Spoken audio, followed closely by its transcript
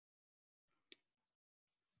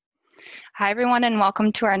Hi, everyone, and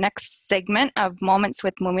welcome to our next segment of Moments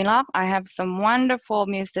with Mumilaaq. I have some wonderful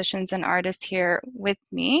musicians and artists here with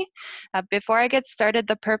me. Before I get started,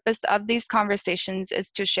 the purpose of these conversations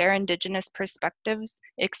is to share Indigenous perspectives,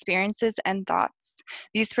 experiences, and thoughts.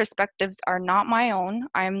 These perspectives are not my own.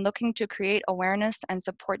 I am looking to create awareness and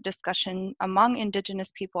support discussion among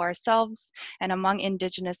Indigenous people ourselves and among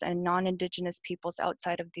Indigenous and non-Indigenous peoples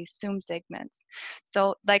outside of these Zoom segments.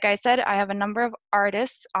 So, like I said, I have a number of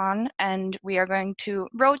artists on, and we are going to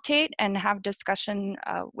rotate and have discussion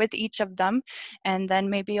with each of them, and then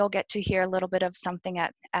maybe you'll get to hear a little bit of something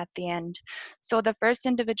at the end. So the first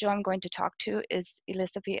individual I'm going to talk to is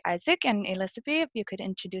Elisapie Isaac, and Elisapie, if you could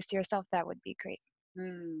introduce yourself, that would be great.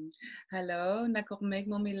 Hello, nakukumek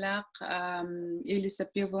Mumilaaq.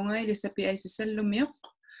 Elisapie Vonga, Elisapie Isaac Lumiok.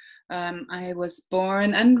 I was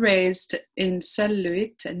born and raised in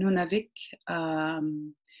Saluit, Nunavik,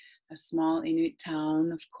 a small Inuit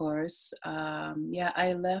town, of course.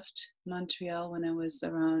 I left Montreal when I was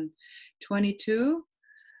around 22.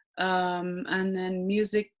 And then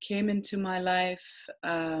music came into my life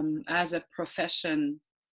as a profession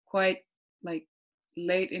quite like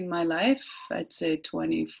late in my life. I'd say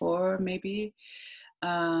 24 maybe. So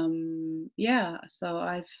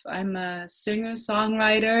I'm a singer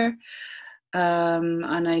songwriter,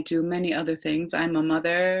 and I do many other things. I'm a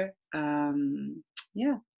mother.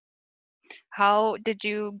 How did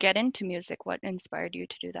you get into music? What inspired you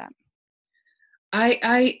to do that?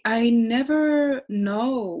 I never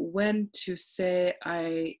know when to say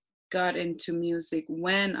I got into music,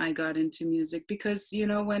 when I got into music, because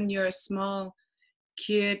when you're a small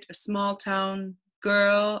kid, a small town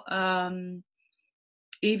girl,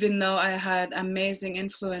 even though I had amazing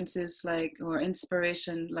influences or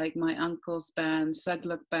inspiration like my uncle's band,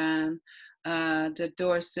 Sugluk band, the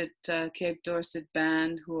Dorset, Cape Dorset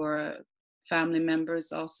band, who are family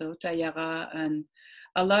members also, Tayara, and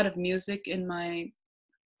a lot of music in my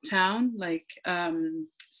town.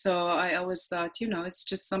 So I always thought, it's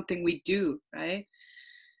just something we do, right?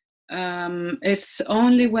 It's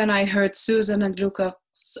only when I heard Susan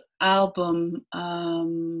Aglukak's album,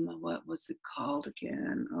 what was it called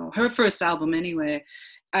again? Oh, her first album anyway.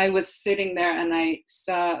 I was sitting there and I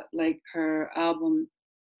saw her album,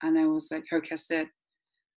 and I was her cassette,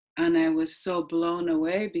 and I was so blown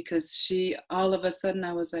away because all of a sudden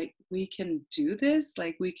I was like, we can do this,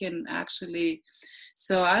 we can actually.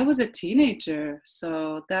 So I was a teenager,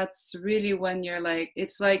 so that's really when you're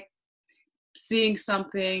it's like seeing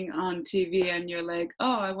something on TV and you're like,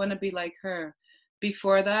 oh, I want to be like her.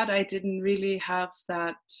 Before that, I didn't really have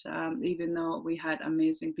that, even though we had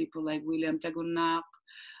amazing people like William Tagunak,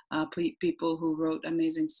 people who wrote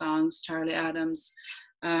amazing songs, Charlie Adams.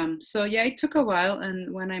 It took a while.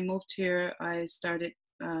 And when I moved here, I started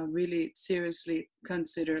really seriously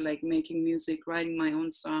consider making music, writing my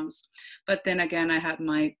own songs. But then again, I had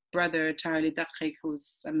my brother, Charlie Dakrik,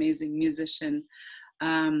 who's an amazing musician.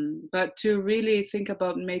 But to really think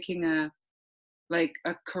about making a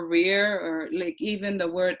career, or even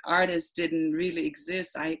the word artist didn't really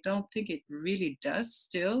exist. I don't think it really does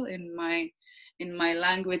still in my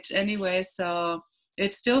language anyway. So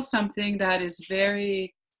it's still something that is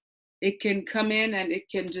it can come in and it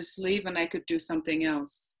can just leave, and I could do something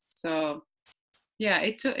else. So yeah,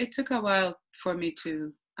 it took a while for me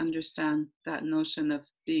to understand that notion of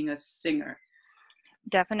being a singer.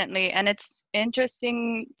 Definitely. And it's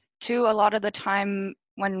interesting too, a lot of the time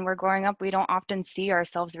when we're growing up, we don't often see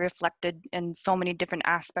ourselves reflected in so many different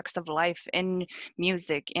aspects of life, in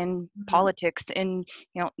music, in politics, in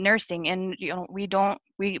nursing, and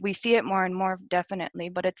we see it more and more, definitely,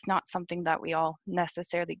 but it's not something that we all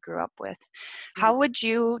necessarily grew up with. How would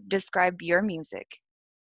you describe your music?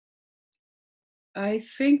 I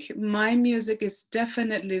think my music is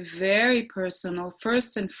definitely very personal.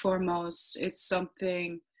 First and foremost, it's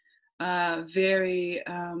something very,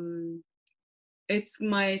 it's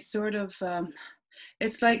my sort of,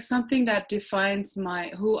 it's like something that defines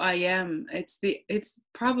who I am. It's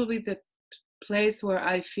probably the place where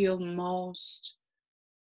I feel most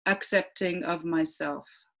accepting of myself,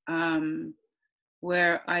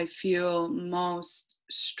 where I feel most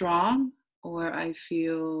strong, where I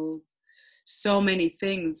feel so many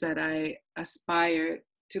things that I aspire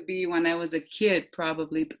to be when I was a kid,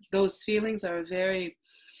 probably. But those feelings are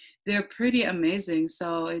they're pretty amazing.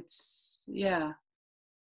 So it's, yeah.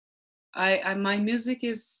 My music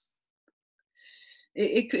is,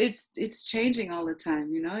 it's changing all the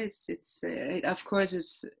time, of course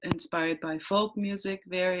it's inspired by folk music,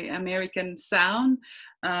 very American sound,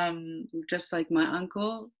 just like my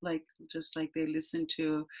uncle, just like they listen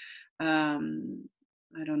to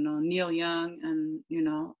I don't know, Neil Young and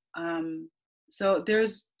So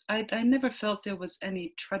I never felt there was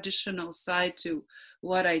any traditional side to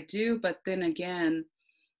what I do, but then again,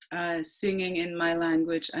 singing in my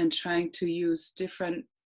language and trying to use different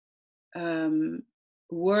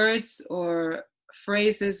words or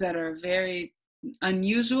phrases that are very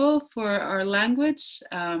unusual for our language.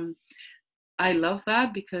 I love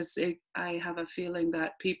that because I have a feeling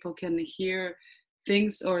that people can hear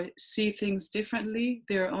things or see things differently,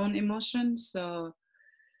 their own emotions. So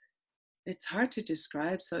it's hard to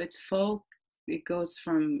describe. So it's folk. It goes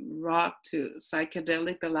from rock to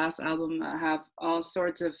psychedelic. The last album have all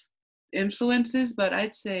sorts of influences, but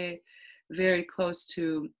I'd say very close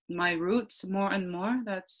to my roots more and more.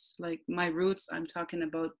 That's like my roots. I'm talking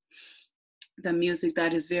about the music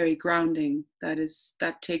that is very grounding, that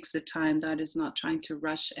takes the time, that is not trying to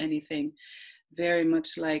rush anything, very much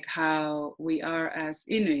like how we are as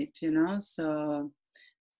Inuit, you know. So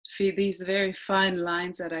these very fine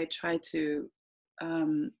lines that I try to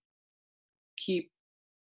keep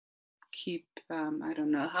I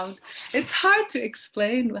don't know how, it's hard to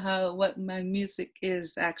explain what my music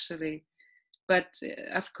is actually, but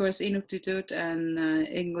of course Inuktitut and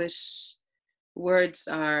English words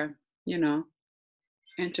are, you know,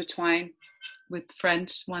 intertwined with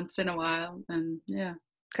French once in a while. And yeah,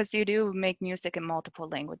 because you do make music in multiple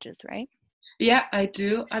languages, right? yeah, I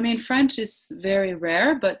do. I mean, French is very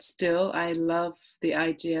rare, but still I love the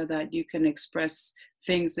idea that you can express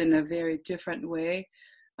things in a very different way.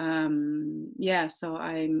 Yeah, so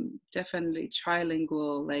I'm definitely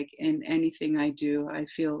trilingual, like in anything I do. I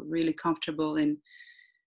feel really comfortable in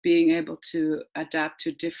being able to adapt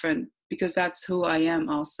to different, because that's who I am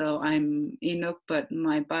also. I'm Inuk, but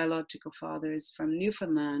my biological father is from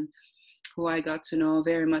Newfoundland, who I got to know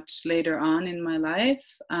very much later on in my life.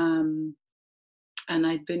 And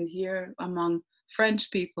I've been here among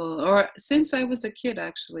French people, or since I was a kid,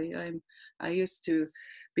 actually. I used to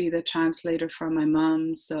be the translator for my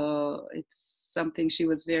mom, so it's something she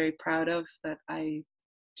was very proud of, that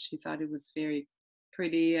she thought it was very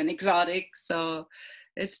pretty and exotic. So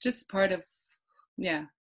it's just part of, yeah,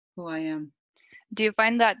 who I am. Do you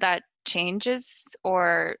find that that changes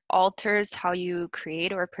or alters how you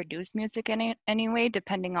create or produce music in any way,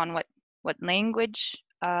 depending on what language?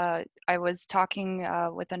 I was talking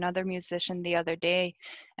with another musician the other day,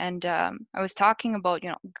 and I was talking about, you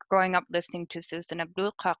know, growing up listening to Susan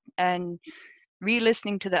Agluqaq and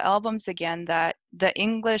re-listening to the albums again, that the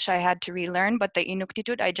English I had to relearn, but the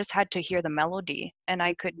Inuktitut I just had to hear the melody and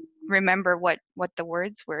I could remember what the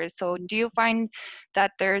words were. So do you find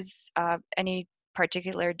that there's any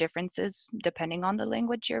particular differences depending on the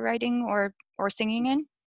language you're writing or singing in?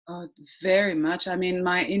 Oh, very much. I mean,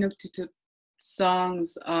 my Inuktitut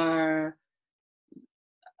songs are,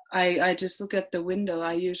 I just look at the window.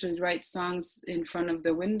 I usually write songs in front of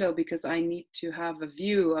the window because I need to have a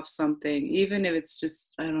view of something, even if it's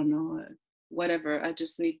just, I don't know, whatever. I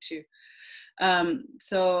just need to.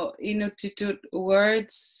 So Inuktitut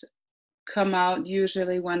words come out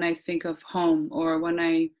usually when I think of home, or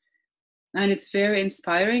and it's very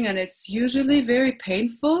inspiring, and it's usually very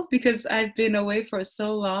painful because I've been away for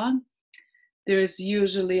so long. There's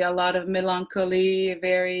usually a lot of melancholy,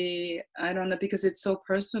 very, I don't know, because it's so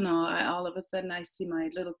personal. All of a sudden I see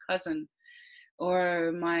my little cousin,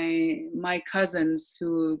 or my cousins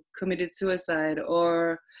who committed suicide,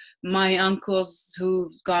 or my uncles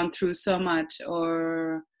who've gone through so much,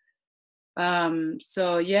 or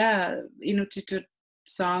so yeah, Inuktitut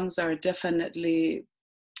songs are definitely,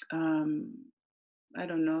 I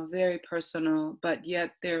don't know, very personal, but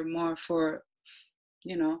yet they're more for,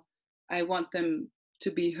 you know, I want them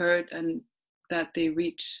to be heard and that they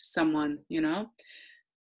reach someone, you know.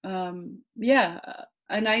 Yeah,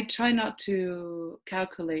 and I try not to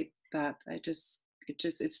calculate that. It's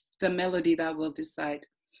the melody that will decide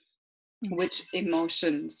which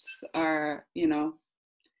emotions are, you know,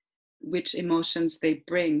 which emotions they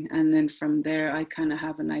bring, and then from there I kind of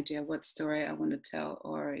have an idea what story I want to tell,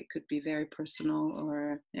 or it could be very personal,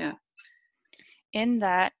 or yeah. In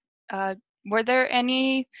that, were there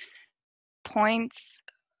any points,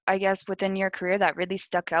 I guess, within your career that really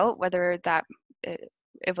stuck out, whether that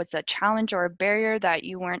it was a challenge or a barrier that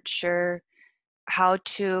you weren't sure how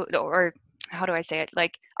to, or how do I say it?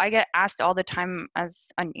 Like, I get asked all the time as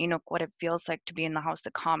an Inuk what it feels like to be in the House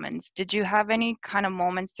of Commons. Did you have any kind of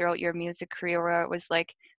moments throughout your music career where it was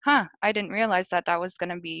like, huh, I didn't realize that that was going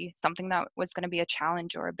to be something that was going to be a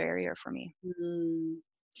challenge or a barrier for me? Mm.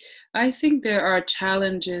 I think there are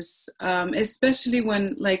challenges, especially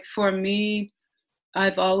when, like, for me,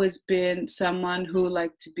 I've always been someone who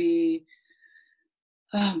liked to be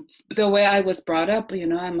the way I was brought up, you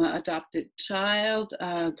know, I'm an adopted child,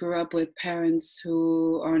 grew up with parents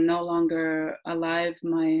who are no longer alive.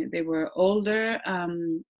 They were older.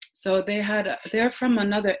 So they're from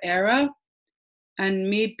another era, and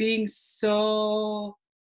me being so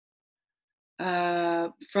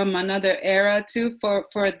from another era too,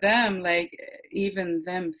 for them, like even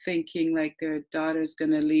them thinking like their daughter's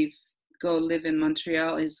gonna go live in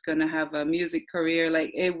Montreal, is gonna have a music career,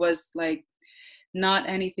 like it was like not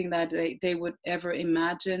anything that they would ever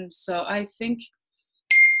imagine. So I think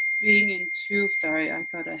being in two, sorry, I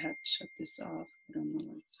thought I had shut this off, I don't know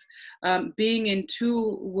what's being in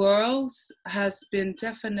two worlds has been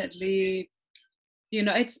definitely, you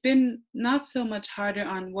know, it's been not so much harder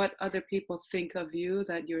on what other people think of you,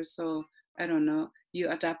 that you're so, I don't know, you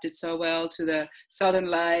adapted so well to the southern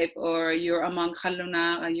life, or you're among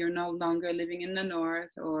Khaluna and you're no longer living in the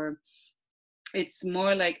north, or it's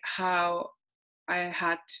more like how I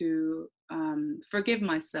had to forgive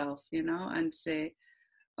myself, you know, and say,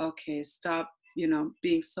 okay, stop, you know,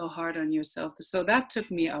 being so hard on yourself. So that took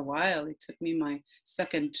me a while. It took me my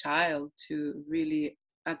second child to really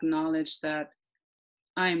acknowledge that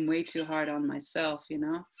I'm way too hard on myself, you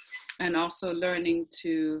know, and also learning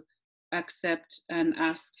to accept and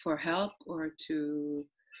ask for help,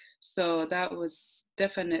 so that was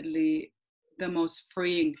definitely the most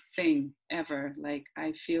freeing thing ever. Like,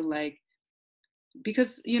 I feel like,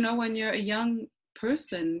 because, you know, when you're a young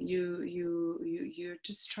person, you're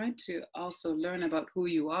just trying to also learn about who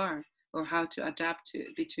you are, or how to adapt to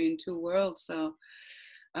between two worlds. So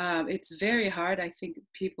it's very hard. I think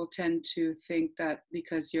people tend to think that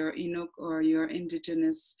because you're Inuk or you're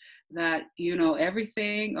indigenous, that you know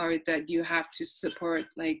everything, or that you have to support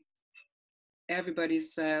like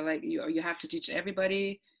everybody's like you have to teach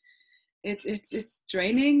everybody. It's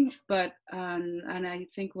draining, but and I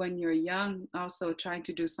think when you're young, also trying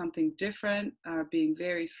to do something different, or being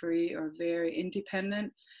very free or very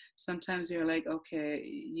independent, sometimes you're like, okay,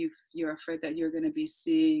 you're afraid that you're going to be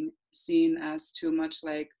seen as too much,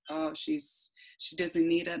 like, oh, she doesn't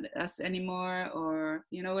need us anymore, or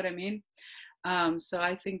you know what I mean. So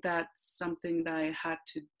I think that's something that I had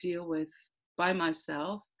to deal with by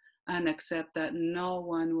myself, and accept that no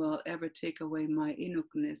one will ever take away my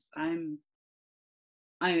Inukness.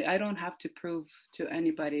 I don't have to prove to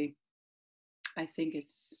anybody. I think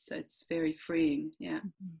it's very freeing. Yeah.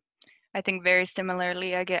 Mhm. I think very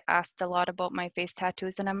similarly, I get asked a lot about my face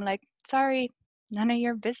tattoos, and I'm like, sorry, none of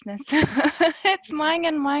your business. It's mine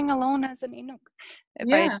and mine alone as an Inuk. If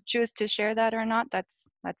I Yeah. choose to share that or not, that's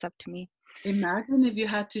up to me. Imagine if you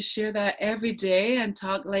had to share that every day and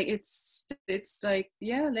talk, like it's like,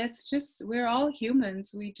 yeah, we're all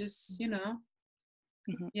humans. We just, you know,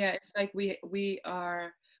 Hmm. yeah, it's like we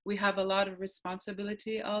have a lot of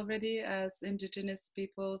responsibility already as indigenous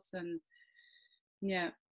peoples, and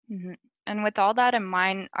yeah. Hmm. And with all that in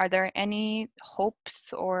mind, are there any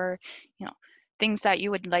hopes or, you know, things that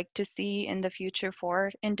you would like to see in the future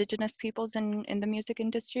for Indigenous peoples in the music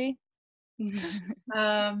industry?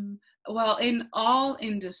 Um, well, in all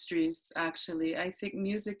industries, actually, I think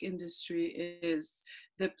music industry is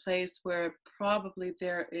the place where probably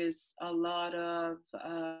there is a lot of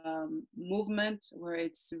movement, where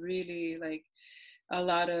it's really like a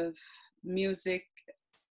lot of music,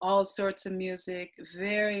 all sorts of music,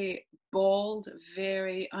 very bold,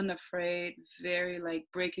 very unafraid, very like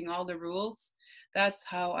breaking all the rules. That's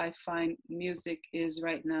how I find music is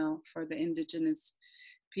right now for the indigenous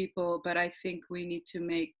people. But I think we need to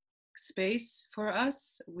make space for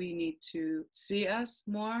us. We need to see us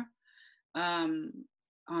more um,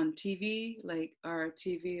 on TV, like our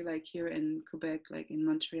TV, like here in Quebec, like in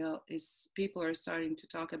Montreal, is people are starting to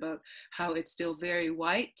talk about how it's still very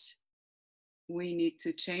white. We need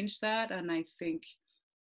to change that. And I think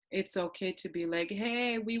it's okay to be like,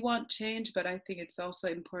 hey, we want change, but I think it's also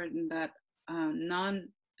important that non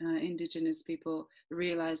Indigenous people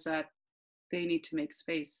realize that they need to make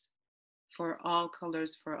space for all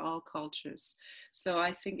colors, for all cultures. So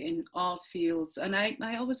I think in all fields, and I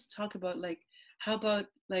always talk about like, how about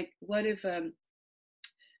like, what if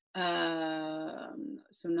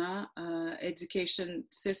so now education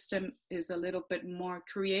system is a little bit more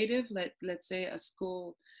creative. Let's say a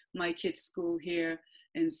school, my kid's school here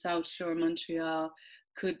in South Shore, Montreal,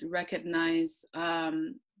 could recognize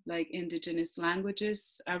like indigenous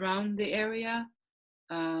languages around the area,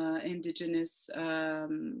 indigenous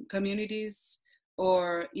communities,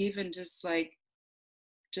 or even just like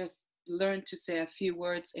just learn to say a few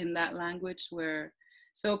words in that language, where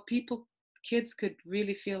so kids could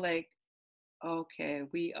really feel like, okay,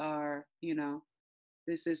 we are, you know,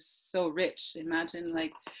 this is so rich. Imagine,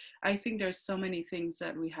 like, I think there's so many things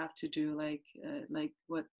that we have to do, like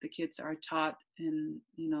what the kids are taught in,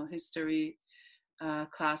 you know, history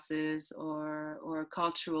classes or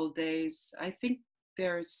cultural days. I think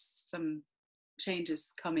there's some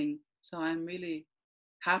changes coming, so I'm really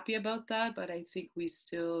happy about that. But I think we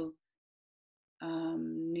still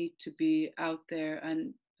need to be out there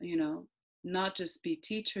and, you know, not just be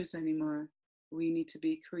teachers anymore. We need to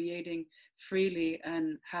be creating freely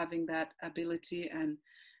and having that ability and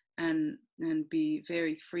be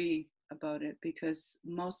very free about it, because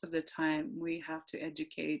most of the time we have to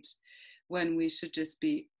educate when we should just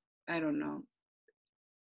be, I don't know,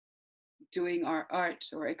 doing our art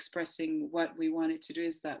or expressing what we wanted to do.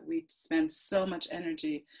 Is that we spend so much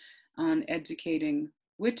energy on educating,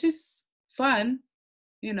 which is fun,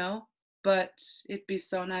 you know, but it'd be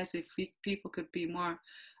so nice if people could be more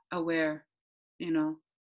aware, you know,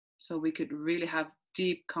 so we could really have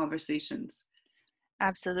deep conversations.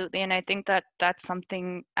 Absolutely. And I think that that's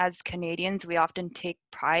something as Canadians, we often take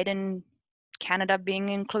pride in Canada being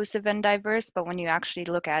inclusive and diverse. But when you actually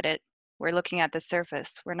look at it, we're looking at the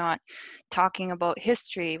surface. We're not talking about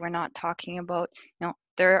history. We're not talking about, you know,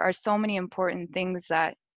 there are so many important things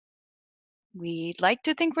that we'd like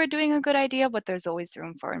to think we're doing a good idea, but there's always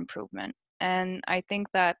room for improvement. And I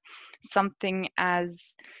think that something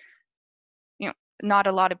as, you know, not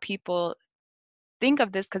a lot of people think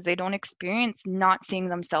of this because they don't experience not seeing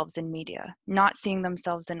themselves in media, not seeing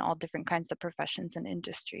themselves in all different kinds of professions and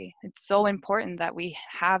industry. It's so important that we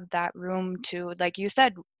have that room to, like you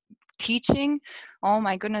said, teaching. Oh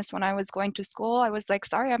my goodness, when I was going to school, I was like,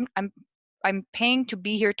 sorry, I'm paying to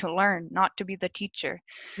be here to learn, not to be the teacher.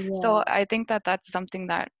 Yeah. So I think that that's something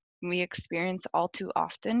that we experience all too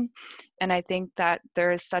often. And I think that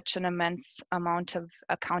there is such an immense amount of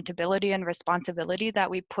accountability and responsibility that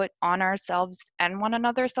we put on ourselves and one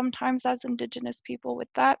another sometimes as Indigenous people with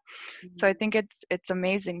that. So I think it's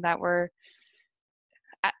amazing that we're,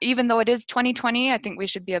 even though it is 2020, I think we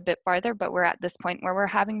should be a bit farther, but we're at this point where we're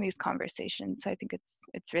having these conversations. I think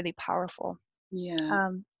it's really powerful. Yeah.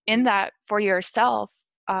 In that, for yourself,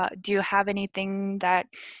 do you have anything that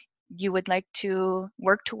you would like to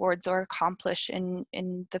work towards or accomplish in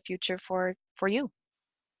the future for you?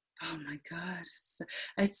 Oh my God.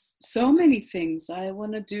 It's so many things. I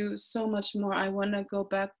want to do so much more. I want to go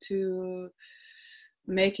back to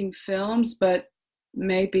making films, but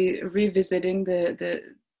maybe revisiting the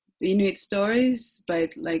Inuit stories,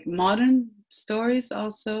 but like modern stories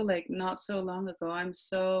also, like not so long ago. I'm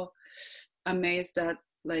so amazed at,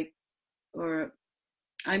 like, or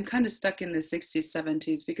I'm kind of stuck in the 60s,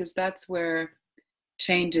 70s, because that's where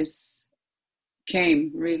changes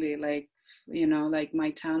came, really. Like, you know, like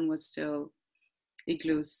my town was still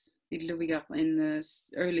iglooiga in the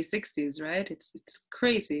early 60s, right? It's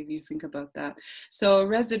crazy if you think about that. So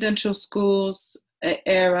residential schools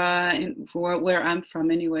era for where I'm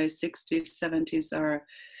from anyway, 60s, 70s, are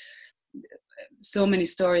so many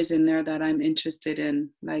stories in there that I'm interested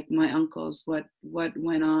in, like my uncles, what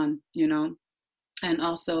went on, you know, and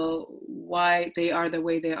also why they are the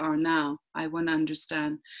way they are now. I want to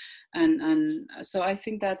understand. And so I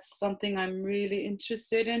think that's something I'm really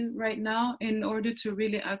interested in right now, in order to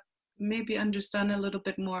really maybe understand a little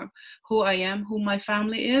bit more who I am, who my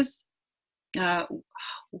family is,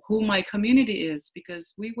 who my community is,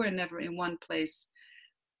 because we were never in one place.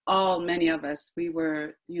 Many of us, we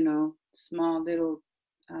were, you know, small little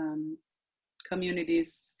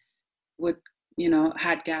communities would, you know,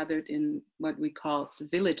 had gathered in what we call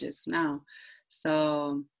villages now.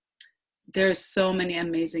 So there's so many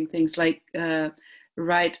amazing things, like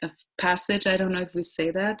rite of passage. I don't know if we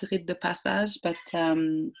say that, rite de passage, but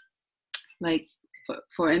like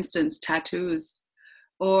for instance, tattoos,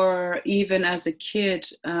 or even as a kid,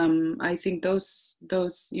 I think those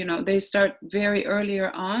you know, they start very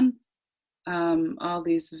earlier on. All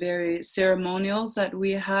these very ceremonials that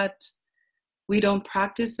we don't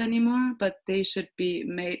practice anymore, but they should be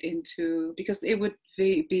made into, because it would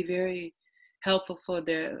be very helpful for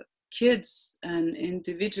the kids and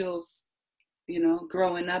individuals, you know,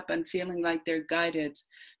 growing up and feeling like they're guided.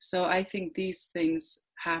 So I think these things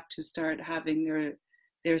have to start having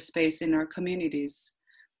their space in our communities.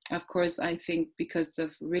 Of course, I think because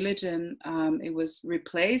of religion, it was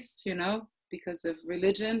replaced, you know, because of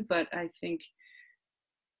religion, but I think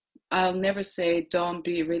I'll never say don't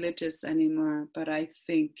be religious anymore, but I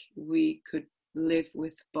think we could live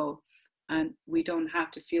with both, and we don't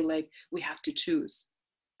have to feel like we have to choose.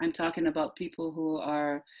 I'm talking about people who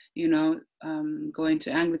are, you know, going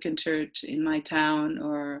to Anglican church in my town,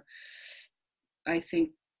 or I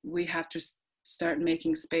think we have to start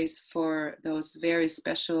making space for those very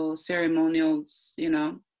special ceremonials, you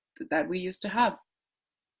know, that we used to have,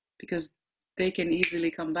 because they can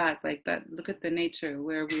easily come back like that. Look at the nature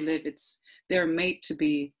where we live. They're made to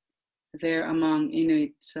be there among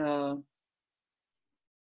Inuit. So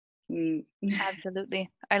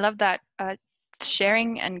Absolutely. I love that.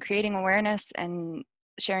 Sharing and creating awareness and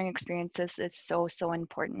sharing experiences is so, so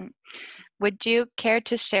important. Would you care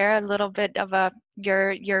to share a little bit of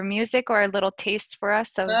your music or a little taste for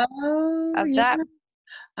us of yeah. that?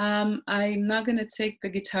 I'm not gonna take the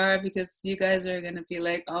guitar because you guys are gonna be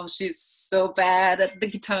like, oh, she's so bad at the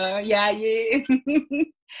guitar. Yeah.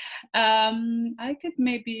 I could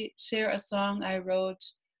maybe share a song I wrote,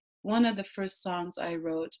 one of the first songs I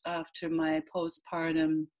wrote after my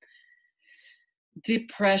postpartum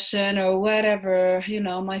depression or whatever. You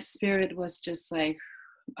know, my spirit was just like,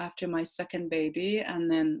 after my second baby,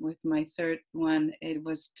 and then with my third one, it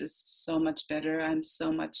was just so much better. I'm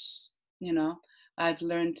so much, you know, I've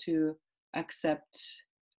learned to accept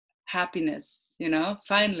happiness, you know,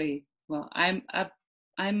 finally. Well, I'm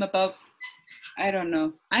about, I don't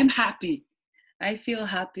know, I'm happy. I feel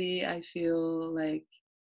happy. I feel like,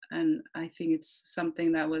 and I think it's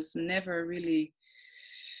something that was never really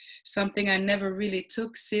something I never really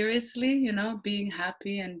took seriously, you know, being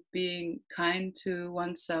happy and being kind to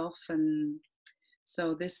oneself. And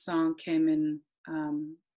so this song came in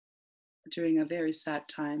during a very sad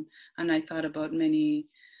time. And I thought about many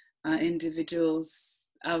individuals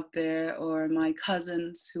out there, or my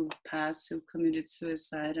cousins who passed, who committed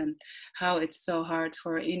suicide, and how it's so hard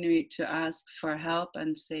for Inuit to ask for help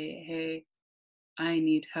and say, hey, I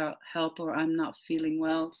need help, or I'm not feeling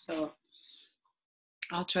well. So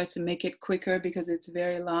I'll try to make it quicker because it's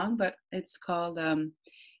very long, but it's called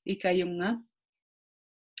Ikayunga.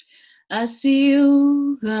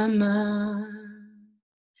 Asiu gama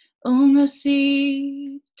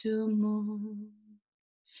ungasi tumo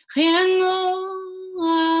Riango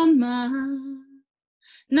ama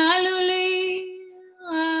naluli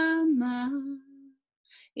ama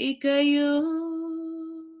ikayo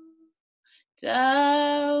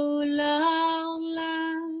taulaulang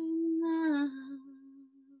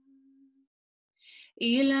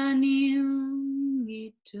ilanium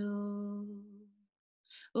ito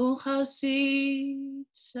ukausit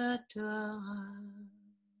sa tawa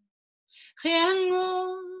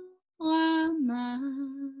Riango ama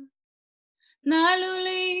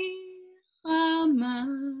naluli ama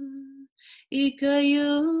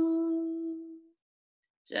ikayo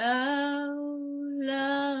taulaulang.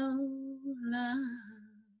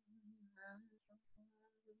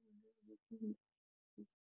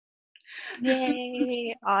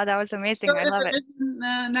 Yay! Oh, that was amazing. I love it.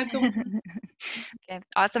 Okay,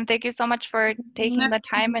 awesome. Thank you so much for taking the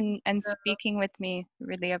time and speaking with me.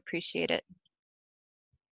 Really appreciate it.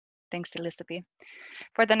 Thanks, Elisapie.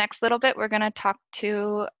 For the next little bit, we're going to talk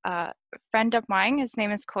to a friend of mine. His name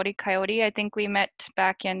is Cody Coyote. I think we met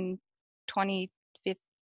back in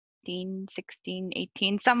 2015, 16,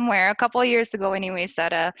 18, somewhere, a couple of years ago anyways,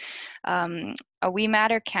 at a We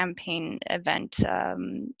Matter campaign event.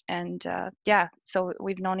 Yeah, so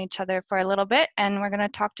we've known each other for a little bit, and we're going to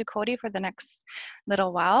talk to Cody for the next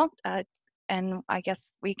little while. And I guess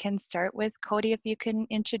we can start with Cody, if you can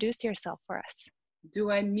introduce yourself for us.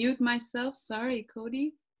 Do I mute myself? Sorry,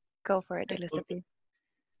 Cody. Go for it, Elisapie.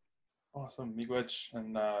 Awesome, miigwech,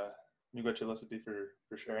 and miigwech Elisapie for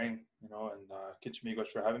sharing, you know, and kitch miigwech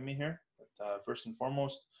for having me here. But first and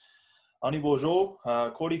foremost, ani bojo,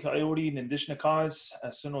 Cody Coyote, Nindishnakas,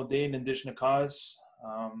 Asuno de Nindishnakas,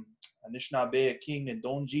 Anishinaabe, King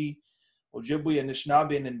Nindonji, Ojibwe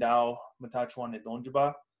Anishinaabe Nindao, Matachwan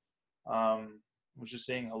Nindonjiba. Was just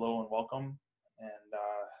saying hello and welcome, and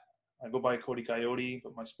I go by Cody Coyote,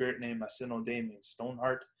 but my spirit name Asino De means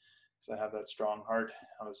Stoneheart, because I have that strong heart.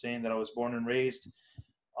 I was saying that I was born and raised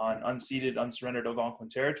on unceded, unsurrendered Algonquin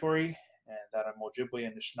territory, and that I'm Ojibwe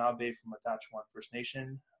and Anishinaabe from Matachwan First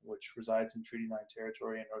Nation, which resides in Treaty 9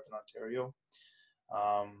 territory in Northern Ontario.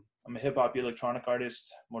 I'm a hip-hop electronic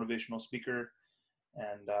artist, motivational speaker,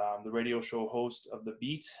 and the radio show host of The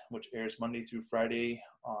Beat, which airs Monday through Friday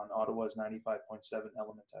on Ottawa's 95.7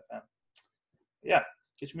 Element FM. Yeah,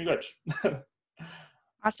 catch me good.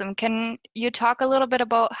 Awesome. Can you talk a little bit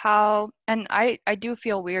about how, and I do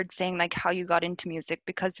feel weird saying like how you got into music,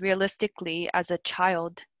 because realistically as a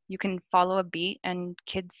child, you can follow a beat and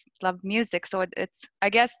kids love music. So it's, I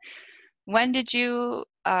guess, when did you,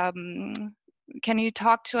 can you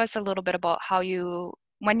talk to us a little bit about how you,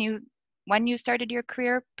 when you started your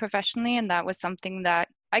career professionally, and that was something that,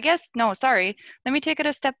 I guess, no, sorry, let me take it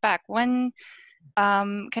a step back. When,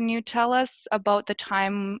 can you tell us about the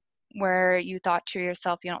time where you thought to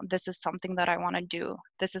yourself, you know, this is something that I want to do.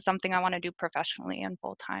 This is something I want to do professionally and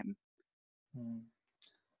full time?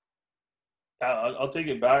 I'll take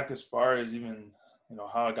it back as far as even, you know,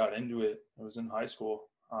 how I got into it. It was in high school.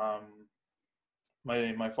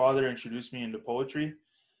 My father introduced me into poetry,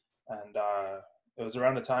 and it was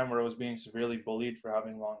around a time where I was being severely bullied for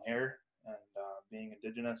having long hair and being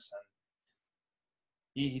Indigenous.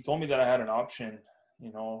 And he told me that I had an option,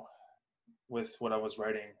 you know, with what I was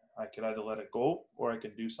writing. I could either let it go or I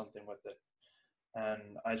could do something with it.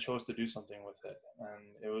 And I chose to do something with it.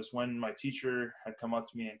 And it was when my teacher had come up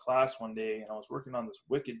to me in class one day, and I was working on this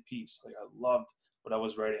wicked piece. Like, I loved what I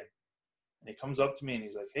was writing. And he comes up to me and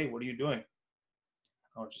he's like, "Hey, what are you doing?"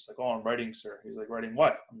 I was just like, "Oh, I'm writing, sir." He's like, "Writing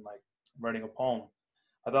what?" I'm like, "I'm writing a poem."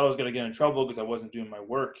 I thought I was going to get in trouble because I wasn't doing my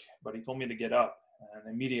work, but he told me to get up.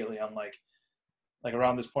 And immediately I'm like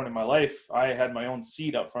around this point in my life, I had my own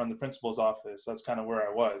seat up front of the principal's office. That's kind of where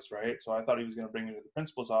I was, right? So I thought he was going to bring me to the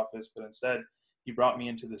principal's office, but instead he brought me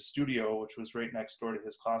into the studio, which was right next door to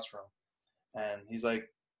his classroom. And he's like,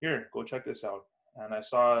 "Here, go check this out." And I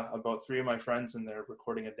saw about 3 of my friends in there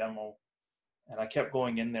recording a demo. And I kept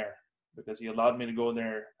going in there because he allowed me to go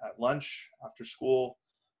there at lunch, after school,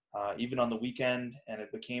 even on the weekend. And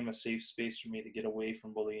it became a safe space for me to get away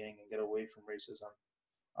from bullying and get away from racism.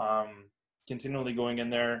 Continually going in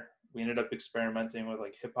there, we ended up experimenting with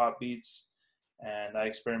like hip hop beats, and I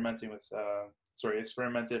experimented with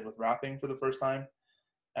rapping for the first time.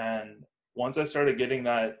 And once I started getting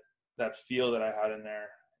that feel that I had in there,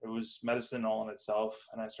 it was medicine all in itself.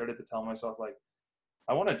 And I started to tell myself, like,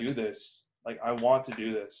 I want to do this. Like, I want to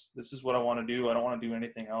do this. This is what I want to do. I don't want to do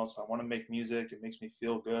anything else. I want to make music. It makes me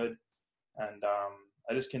feel good. And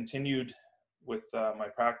I just continued with my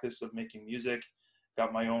practice of making music.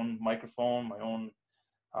 Got my own microphone, my own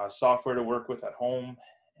software to work with at home.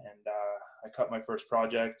 And I cut my first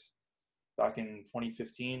project back in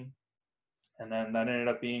 2015. And then that ended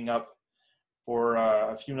up being up for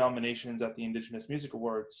a few nominations at the Indigenous Music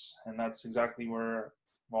Awards. And that's exactly where,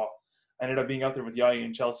 well, I ended up being out there with Yai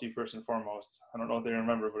and Chelsea first and foremost. I don't know if they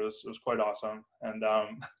remember, but it was quite awesome. And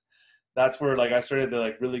that's where like I started to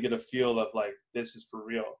like really get a feel of like, this is for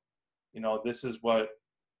real. You know, this is what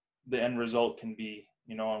the end result can be,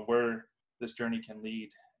 you know, and where this journey can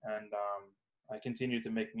lead. And I continued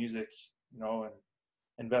to make music, you know, and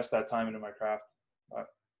invest that time into my craft. But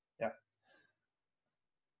yeah.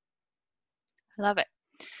 I love it.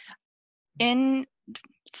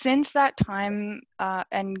 Since that time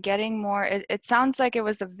and getting more, it sounds like it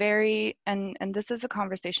was a very, and this is a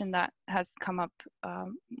conversation that has come up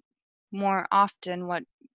more often. What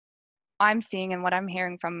I'm seeing and what I'm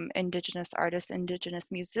hearing from Indigenous artists,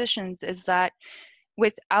 Indigenous musicians, is that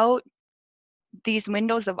without these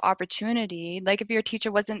windows of opportunity, like if your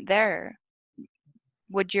teacher wasn't there,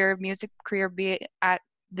 would your music career be at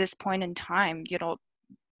this point in time? You know,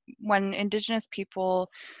 when Indigenous people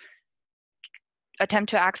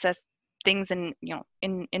attempt to access things in, you know,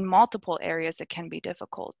 in multiple areas, it can be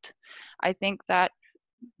difficult. I think that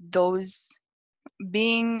those,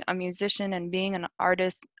 being a musician and being an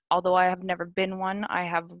artist, although I have never been one, I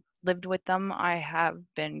have lived with them, I have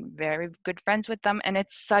been very good friends with them, and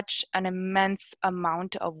it's such an immense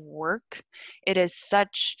amount of work. It is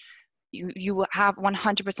such, you have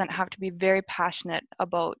 100% have to be very passionate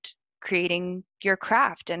about creating your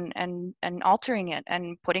craft and altering it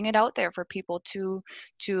and putting it out there for people to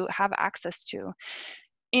have access to.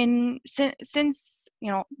 Since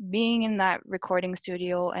you know, being in that recording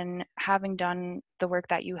studio and having done the work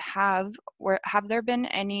that you have there been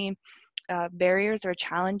any barriers or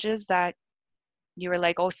challenges that you were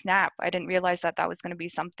like, oh snap, I didn't realize that was going to be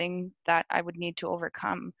something that I would need to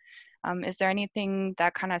overcome? Is there anything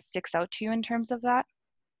that kind of sticks out to you in terms of that?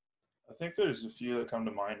 I think there's a few that come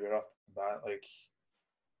to mind right off the bat. Like,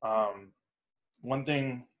 one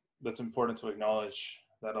thing that's important to acknowledge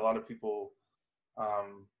that a lot of people,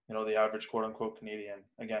 you know, the average quote unquote Canadian,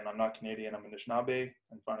 again, I'm not Canadian, I'm Anishinaabe,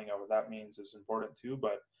 and finding out what that means is important too.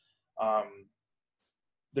 But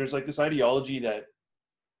there's like this ideology that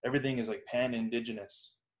everything is like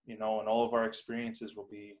pan-Indigenous, you know, and all of our experiences will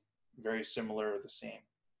be very similar or the same,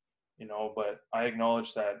 you know. But I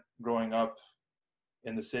acknowledge that growing up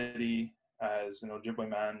in the city as an Ojibwe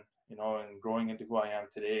man, you know, and growing into who I am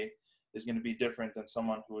today is going to be different than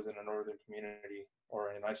someone who was in a northern community or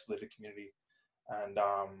in an isolated community. And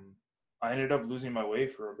I ended up losing my way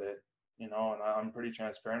for a bit, you know, and I'm pretty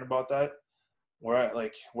transparent about that. Where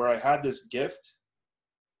I had this gift,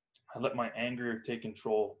 I let my anger take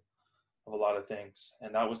control of a lot of things.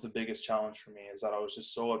 And that was the biggest challenge for me, is that I was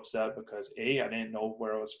just so upset because I didn't know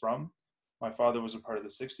where I was from. My father was a part of the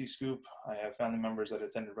 60 Scoop. I have family members that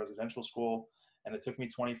attended residential school, and it took me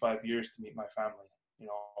 25 years to meet my family. You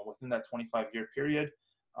know, within that 25-year period,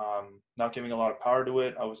 not giving a lot of power to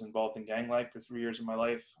it. I was involved in gang life for 3 years of my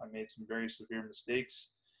life. I made some very severe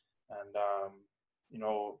mistakes, and you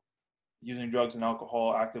know, using drugs and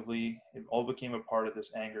alcohol actively, it all became a part of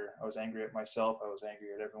this anger. I was angry at myself. I was angry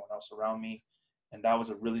at everyone else around me. And that was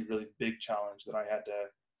a really, really big challenge that I had to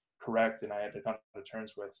correct and I had to come to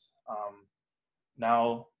terms with.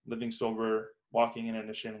 Now, living sober, walking in an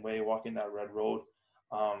Anishinaabe way, walking that red road,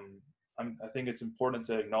 I think it's important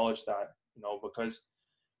to acknowledge that, you know, because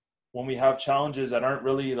when we have challenges that aren't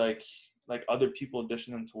really like other people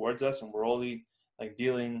dishing them towards us, and we're only like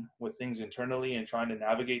dealing with things internally and trying to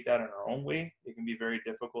navigate that in our own way, it can be very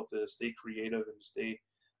difficult to stay creative and to stay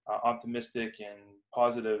optimistic and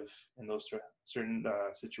positive in those certain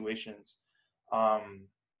situations.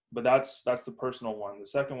 But that's the personal one. The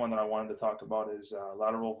second one that I wanted to talk about is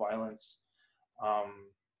lateral violence.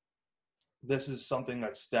 This is something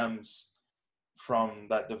that stems from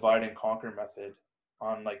that divide and conquer method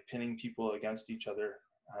on like pinning people against each other.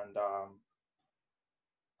 And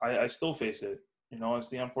I still face it. You know, it's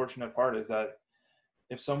the unfortunate part is that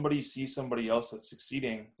if somebody sees somebody else that's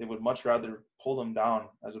succeeding, they would much rather pull them down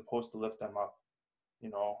as opposed to lift them up, you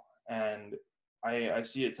know. And I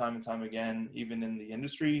see it time and time again, even in the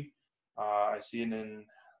industry. I see it in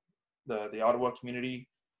the Ottawa community.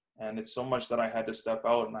 And it's so much that I had to step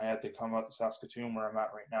out and I had to come out to Saskatoon where I'm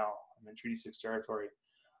at right now. I'm in Treaty 6 territory.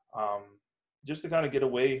 Just to kind of get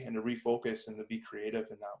away and to refocus and to be creative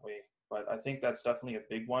in that way. But I think that's definitely a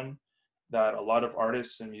big one that a lot of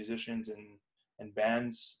artists and musicians and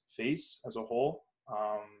bands face as a whole,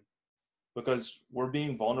 because we're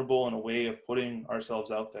being vulnerable in a way of putting ourselves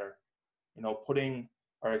out there, you know, putting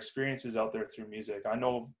our experiences out there through music. I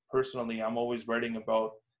know personally, I'm always writing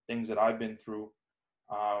about things that I've been through,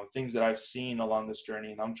 things that I've seen along this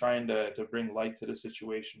journey, and I'm trying to bring light to the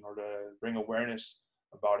situation or to bring awareness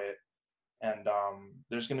about it. And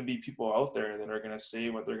there's going to be people out there that are going to say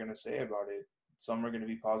what they're going to say about it. Some are going to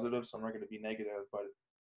be positive, some are going to be negative, but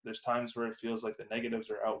there's times where it feels like the negatives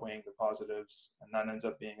are outweighing the positives, and that ends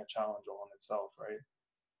up being a challenge all in itself, right?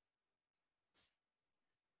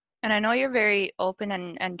 And I know you're very open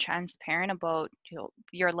and transparent about, you know,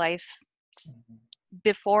 your life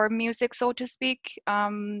before music, so to speak,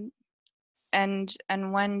 and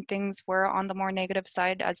when things were on the more negative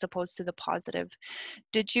side as opposed to the positive.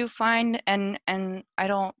 Did you find, and I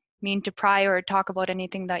don't mean to pry or talk about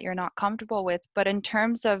anything that you're not comfortable with, but in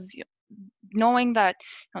terms of knowing that,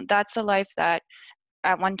 you know, that's a life that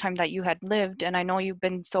at one time that you had lived, and I know you've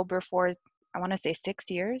been sober for, I want to say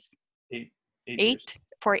 6 years. 8 Eight years.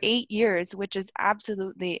 for 8 years, which is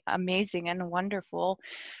absolutely amazing and wonderful.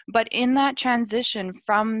 But in that transition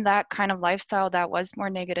from that kind of lifestyle that was more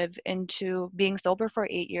negative into being sober for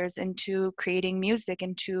 8 years, into creating music,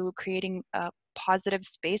 into creating a positive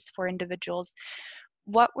space for individuals,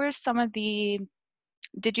 what were some of the,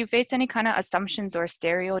 did you face any kind of assumptions or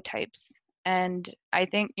stereotypes? And I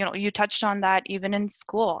think, you know, you touched on that even in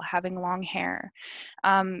school, having long hair,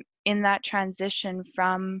 in that transition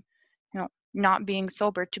from, you know, not being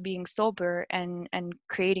sober to being sober and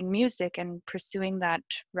creating music and pursuing that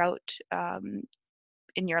route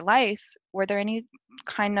in your life. Were there any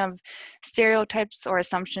kind of stereotypes or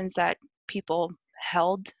assumptions that people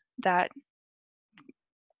held that,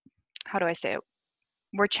 how do I say it,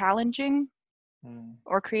 were challenging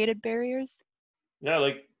or created barriers? Yeah,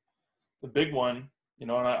 like the big one, you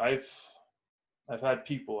know, and I've had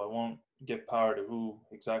people, I won't give power to who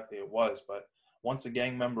exactly it was, but once a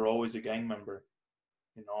gang member, always a gang member,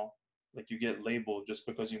 you know, like you get labeled just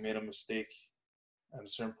because you made a mistake at a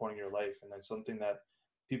certain point in your life. And that's something that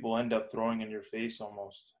people end up throwing in your face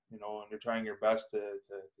almost, you know, and you're trying your best to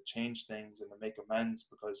change things and to make amends,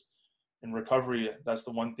 because in recovery, that's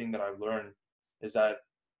the one thing that I've learned is that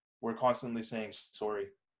we're constantly saying sorry.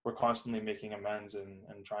 We're constantly making amends and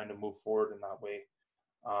trying to move forward in that way.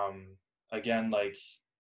 Again, like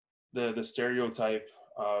the stereotype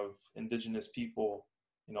of Indigenous people,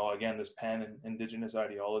 you know, again, this pan-Indigenous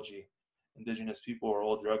ideology, Indigenous people are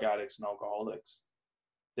all drug addicts and alcoholics.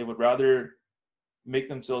 They would rather make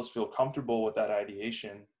themselves feel comfortable with that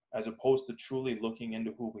ideation as opposed to truly looking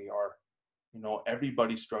into who we are. You know,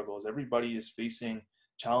 everybody struggles. Everybody is facing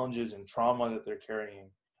challenges and trauma that they're carrying.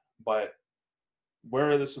 But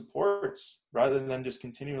where are the supports? Rather than just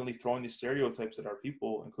continually throwing these stereotypes at our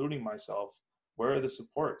people, including myself, where are the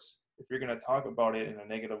supports? If you're going to talk about it in a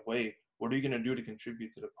negative way, what are you going to do to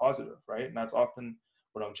contribute to the positive, right? And that's often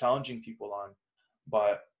what I'm challenging people on.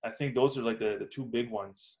 But I think those are like the two big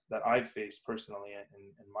ones that I've faced personally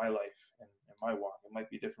in my life and in my walk. It might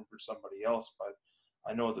be different for somebody else, but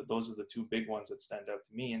I know that those are the two big ones that stand out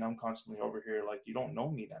to me. And I'm constantly over here like, you don't know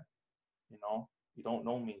me then, you know, you don't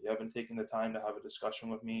know me. You haven't taken the time to have a discussion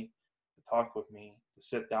with me, to talk with me, to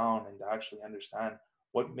sit down and to actually understand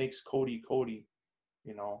what makes Cody Cody,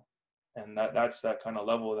 you know. And that's that kind of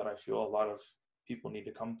level that I feel a lot of people need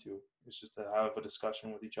to come to. It's just to have a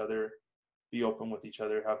discussion with each other, be open with each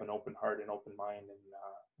other, have an open heart and open mind, and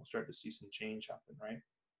we'll start to see some change happen, right?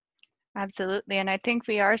 Absolutely. And I think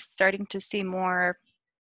we are starting to see more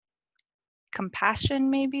compassion,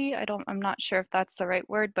 maybe. I'm not sure if that's the right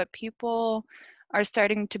word, but people are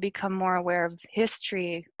starting to become more aware of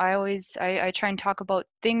history. I try and talk about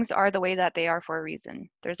things are the way that they are for a reason.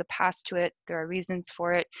 There's a past to it, there are reasons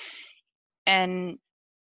for it. And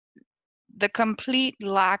the complete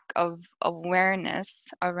lack of awareness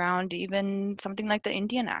around even something like the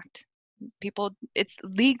Indian Act. People, it's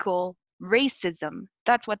legal racism.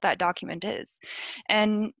 That's what that document is.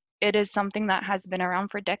 And it is something that has been around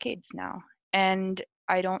for decades now. And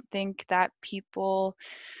I don't think that people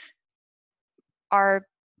are,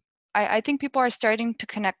 I think people are starting to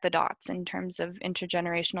connect the dots in terms of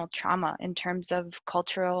intergenerational trauma, in terms of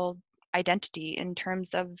cultural identity, in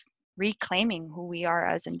terms of reclaiming who we are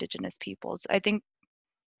as Indigenous peoples. I think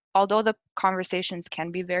although the conversations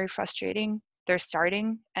can be very frustrating, they're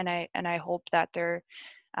starting, and I hope that they're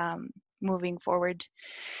moving forward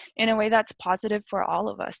in a way that's positive for all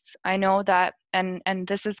of us. I know that, and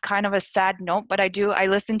this is kind of a sad note, but I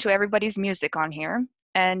listen to everybody's music on here,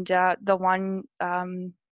 and the one,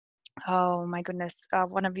 oh my goodness,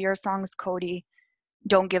 one of your songs, Cody,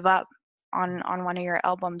 "Don't Give Up," on one of your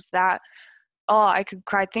albums, that, oh, I could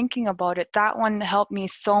cry thinking about it. That one helped me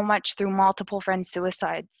so much through multiple friend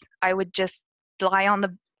suicides. I would just lie on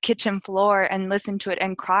the kitchen floor and listen to it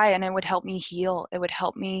and cry, and it would help me heal. It would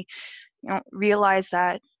help me, realize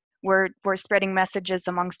that we're spreading messages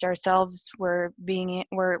amongst ourselves. We're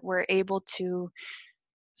able to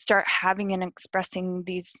start having and expressing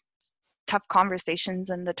these tough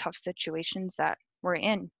conversations and the tough situations that we're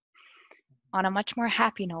in on a much more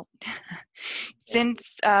happy note.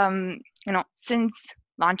 Since since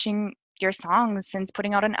launching your songs, since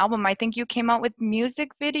putting out an album, I think you came out with a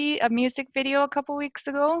music video a couple weeks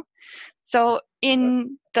ago. So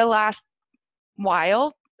in the last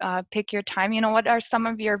while, pick your time, what are some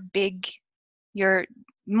of your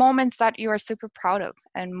moments that you are super proud of,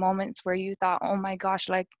 and moments where you thought, oh my gosh,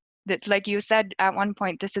 like you said at one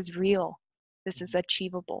point, this is real, this is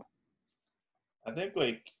achievable. I think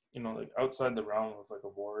like outside the realm of like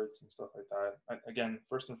awards and stuff like that, again,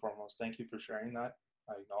 first and foremost, thank you for sharing that.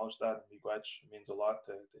 I acknowledge that. It means a lot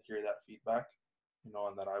to hear that feedback, and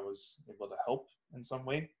that I was able to help in some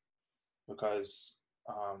way. Because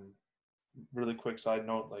really quick side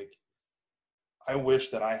note, like I wish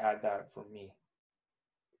that I had that for me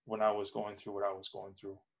when I was going through what I was going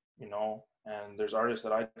through, and there's artists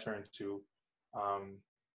that I turn to,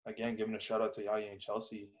 again, giving a shout out to Yaya and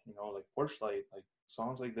Chelsea, like Porch Light, like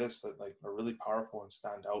songs like this that like are really powerful and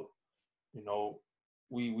stand out.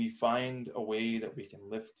 We find a way that we can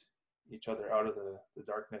lift each other out of the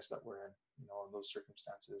darkness that we're in, in those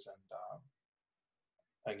circumstances.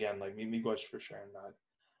 And again, like Miigwech for sharing that.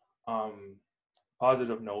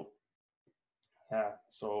 Positive note. Yeah,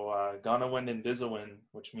 so Ganawin and Dizawin,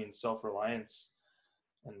 which means self-reliance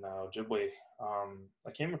in Ojibwe.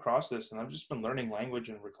 I came across this, and I've just been learning language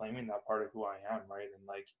and reclaiming that part of who I am, right? And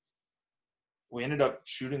like, we ended up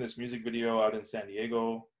shooting this music video out in San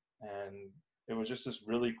Diego, and it was just this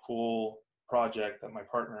really cool project that my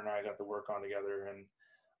partner and I got to work on together.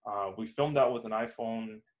 And we filmed that with an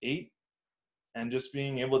iPhone 8, and just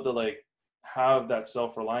being able to like have that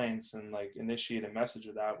self-reliance and like initiate a message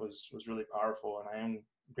of that was really powerful, and I am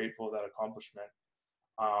grateful for that accomplishment.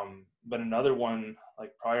 But another one,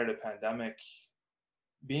 like prior to pandemic,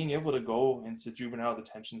 being able to go into juvenile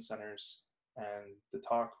detention centers and to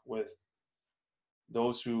talk with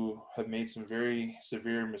those who have made some very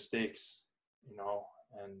severe mistakes,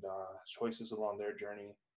 and choices along their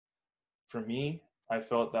journey. For me, I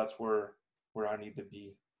felt that's where I need to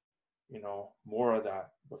be, more of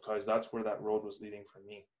that, because that's where that road was leading for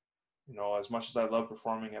me. As much as I love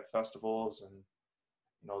performing at festivals and,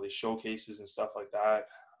 these showcases and stuff like that,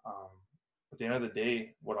 at the end of the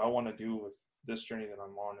day, what I want to do with this journey that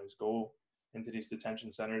I'm on is go into these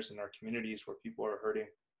detention centers in our communities where people are hurting,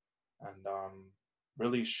 and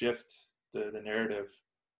really shift the narrative,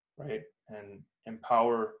 right? And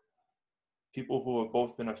empower people who have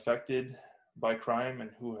both been affected by crime and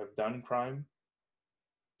who have done crime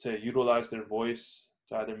to utilize their voice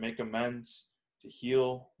to either make amends, to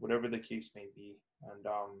heal, whatever the case may be. And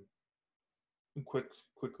quick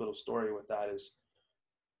little story with that is,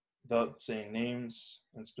 without saying names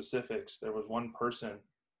and specifics, there was one person,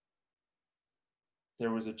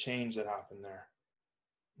 there was a change that happened there.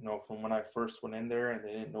 You know, from when I first went in there and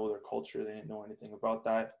they didn't know their culture, they didn't know anything about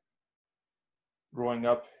that. Growing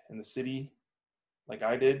up in the city like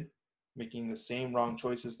I did, making the same wrong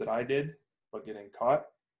choices that I did, but getting caught,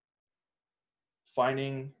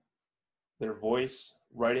 finding their voice,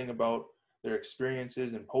 writing about their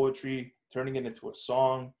experiences in poetry, turning it into a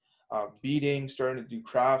song, beading, starting to do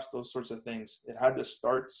crafts, those sorts of things. It had to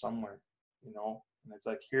start somewhere, you know, and it's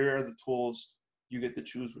like, here are the tools, you get to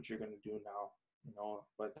choose what you're going to do now, you know.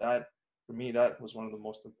 But that, for me, that was one of the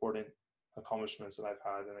most important accomplishments that I've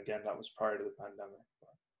had. And again, that was prior to the pandemic. But,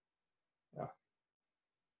 yeah.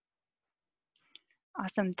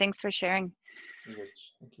 Awesome. Thanks for sharing.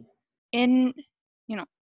 Thank you. In, you know,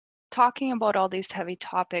 talking about all these heavy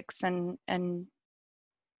topics and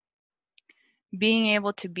being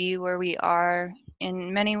able to be where we are,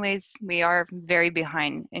 in many ways, we are very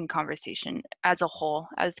behind in conversation as a whole,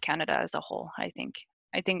 as Canada as a whole, I think.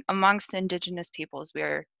 I think amongst Indigenous peoples, we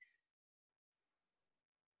are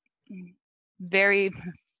very,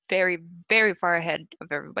 very, very far ahead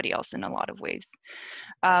of everybody else in a lot of ways.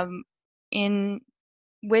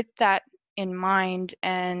 With that in mind,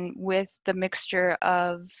 and with the mixture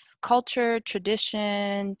of culture,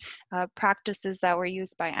 tradition, practices that were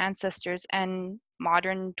used by ancestors, and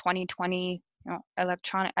modern 2020,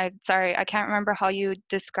 electronic. I can't remember how you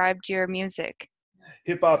described your music.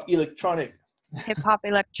 Hip hop electronic. Hip hop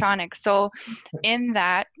electronic. So, in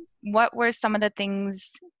that, what were some of the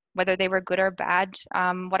things, whether they were good or bad?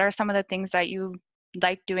 What are some of the things that you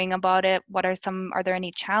like doing about it? Are there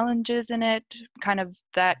any challenges in it? Kind of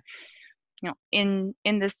that, in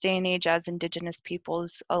this day and age, as Indigenous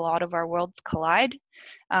peoples, a lot of our worlds collide.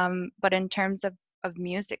 But in terms of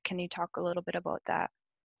music, can you talk a little bit about that?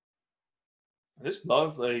 I just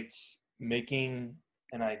love like making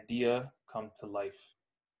an idea come to life.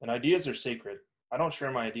 And ideas are sacred. I don't share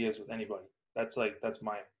my ideas with anybody. That's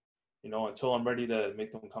mine, you know, until I'm ready to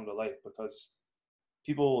make them come to life, because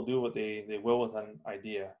people will do what they will with an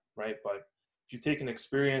idea, right? But if you take an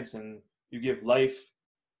experience and you give life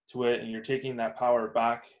to it, and you're taking that power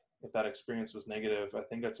back, if that experience was negative, I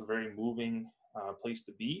think that's a very moving place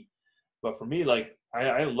to be. But for me, like,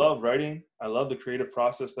 I love writing. I love the creative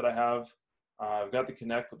process that I have. I've got to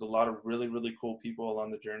connect with a lot of really, really cool people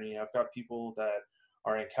along the journey. I've got people that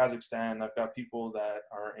are in Kazakhstan. I've got people that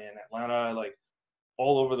are in Atlanta, like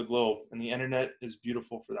all over the globe. And the internet is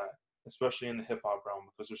beautiful for that, especially in the hip hop realm,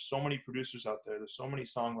 because there's so many producers out there. There's so many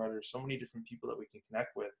songwriters, so many different people that we can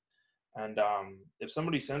connect with. And if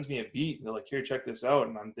somebody sends me a beat, they're like, here, check this out,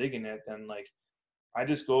 and I'm digging it, then like, I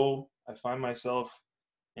just go, I find myself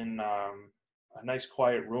in a nice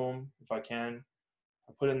quiet room if I can.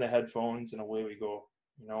 I put in the headphones and away we go,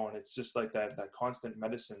 you know. And it's just like that constant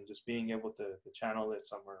medicine, just being able to channel it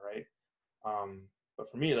somewhere, right?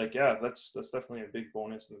 But for me, like, yeah, that's definitely a big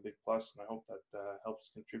bonus and a big plus, and I hope that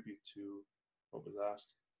helps contribute to what was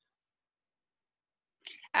asked.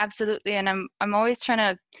 Absolutely. And I'm always trying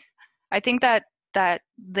to, I think that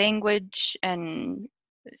language, and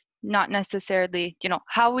not necessarily,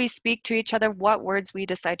 how we speak to each other, what words we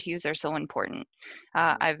decide to use, are so important.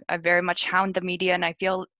 I very much hound the media, and I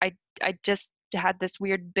feel I just had this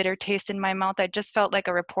weird bitter taste in my mouth. I just felt like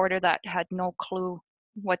a reporter that had no clue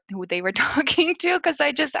who they were talking to, because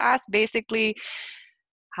I just asked basically,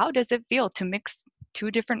 how does it feel to mix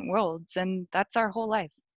two different worlds? And that's our whole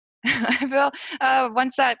life. I feel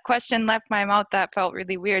once that question left my mouth, that felt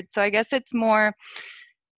really weird. So I guess it's more,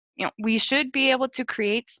 we should be able to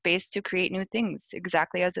create space to create new things,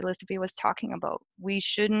 exactly as Elisapie was talking about. We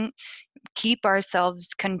shouldn't keep ourselves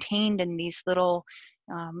contained in these little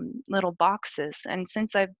boxes. And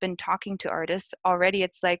since I've been talking to artists already,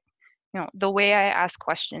 it's like, the way I ask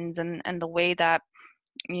questions, and the way that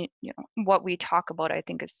what we talk about, I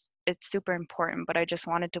think it's super important. But I just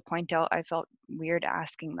wanted to point out, I felt weird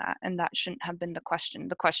asking that, and that shouldn't have been the question.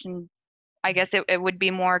 The question, I guess it would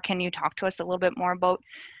be more, can you talk to us a little bit more about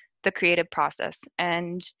the creative process,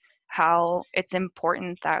 and how it's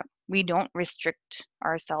important that we don't restrict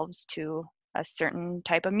ourselves to a certain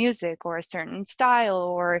type of music or a certain style,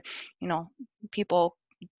 or people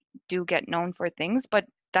do get known for things, but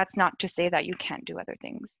that's not to say that you can't do other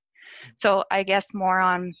things. So I guess more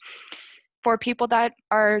on, for people that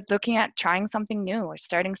are looking at trying something new or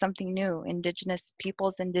starting something new, Indigenous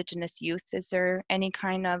peoples, Indigenous youth, is there any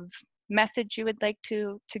kind of message you would like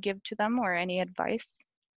to give to them, or any advice?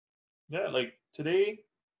 Yeah, like, today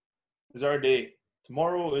is our day.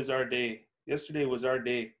 Tomorrow is our day. Yesterday was our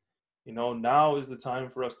day. You know, now is the time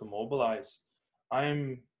for us to mobilize.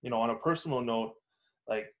 I'm, you know, on a personal note,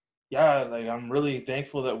 like, yeah, like I'm really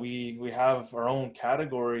thankful that we have our own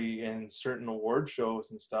category in certain award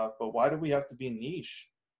shows and stuff, but why do we have to be niche?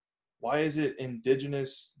 Why is it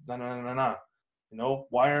indigenous? Nah, nah, nah, nah, nah. You know,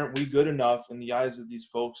 why aren't we good enough in the eyes of these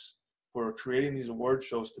folks who are creating these award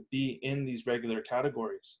shows to be in these regular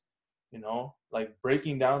categories? You know, like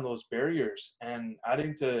breaking down those barriers and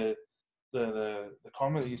adding to the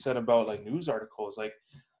comment that you said about like news articles. Like,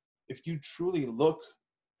 if you truly look,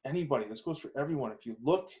 anybody, this goes for everyone, if you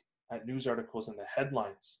look at news articles and the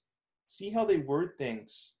headlines, see how they word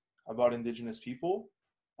things about Indigenous people,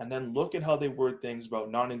 and then look at how they word things about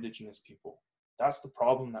non-Indigenous people. That's the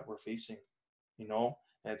problem that we're facing, you know?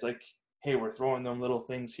 And it's like, hey, we're throwing them little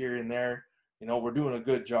things here and there, you know, we're doing a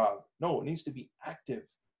good job. No, it needs to be active,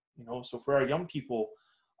 you know? So for our young people,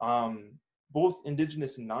 both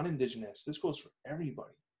Indigenous and non-Indigenous, this goes for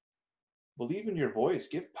everybody. Believe in your voice.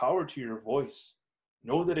 Give power to your voice.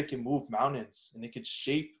 Know that it can move mountains and it can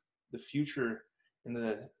shape the future in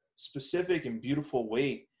the specific and beautiful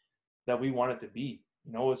way that we want it to be.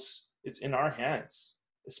 You know, it's in our hands,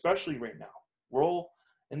 especially right now. We're all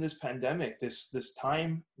in this pandemic, this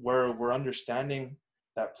time where we're understanding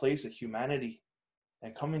that place of humanity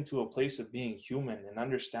and coming to a place of being human and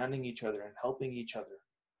understanding each other and helping each other.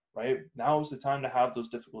 Right now is the time to have those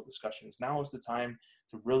difficult discussions. Now is the time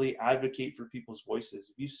to really advocate for people's voices.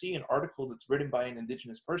 If you see an article that's written by an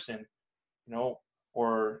Indigenous person, you know,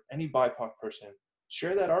 or any BIPOC person,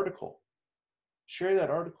 share that article. Share that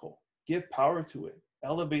article. Give power to it.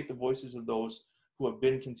 Elevate the voices of those who have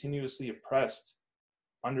been continuously oppressed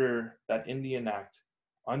under that Indian Act,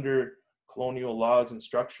 under colonial laws and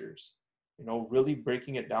structures. You know, really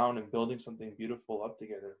breaking it down and building something beautiful up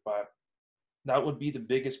together. But that would be the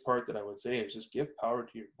biggest part that I would say, is just give power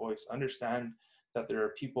to your voice. Understand that there are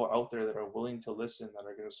people out there that are willing to listen, that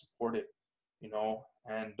are going to support it, you know,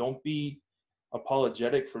 and don't be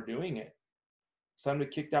apologetic for doing it. It's time to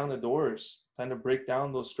kick down the doors, time to break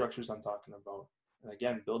down those structures I'm talking about. And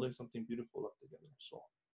again, building something beautiful up together. So,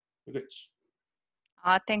 good.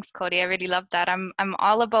 Thanks, Cody. I really love that. I'm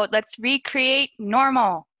all about, let's recreate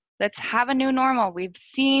normal. Let's have a new normal. We've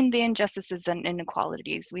seen the injustices and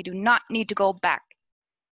inequalities. We do not need to go back.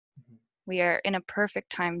 We are in a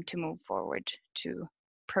perfect time to move forward, to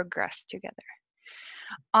progress together.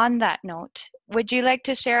 On that note, would you like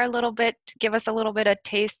to share a little bit, give us a little bit of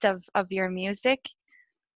taste of your music?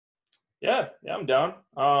 Yeah, I'm down.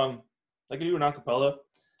 I could do an acapella,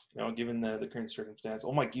 you know, given the current circumstance.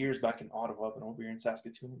 All my gear's back in Ottawa, but over here in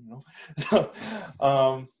Saskatoon, you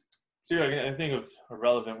know. So yeah, I think of a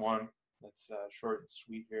relevant one that's short and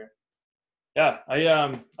sweet here. Yeah,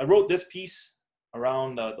 I wrote this piece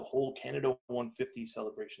around the whole Canada 150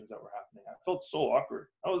 celebrations that were happening. I felt so awkward.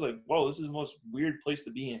 I was like, whoa, this is the most weird place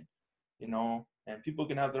to be in, you know, and people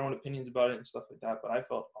can have their own opinions about it and stuff like that, but I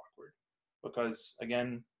felt awkward because,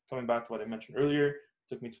 again, coming back to what I mentioned earlier, it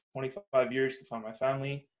took me 25 years to find my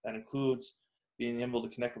family. That includes being able to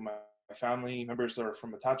connect with my family members that are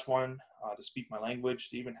from Atachwan, to speak my language,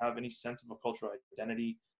 to even have any sense of a cultural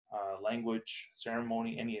identity, language,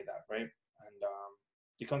 ceremony, any of that, right? And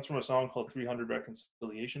it comes from a song called 300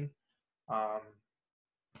 Reconciliation.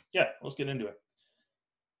 Yeah, let's get into it.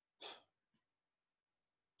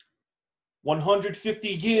 150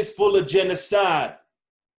 years full of genocide.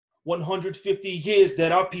 150 years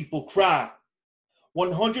that our people cry.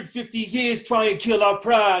 150 years try and kill our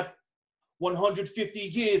pride. 150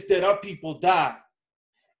 years that our people die.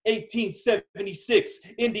 1876,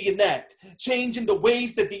 Indian Act, changing the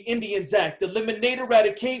ways that the Indians act, eliminate,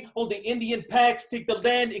 eradicate all the Indian pacts, take the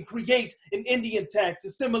land and create an Indian tax,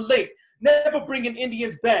 assimilate, never bringing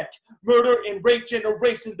Indians back, murder and rape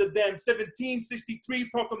generations of them. 1763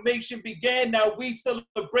 proclamation began, now we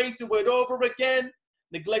celebrate, do it over again,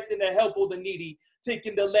 neglecting to help all the needy,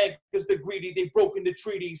 taking the land because they're greedy, they've broken the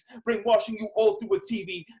treaties, brainwashing you all through a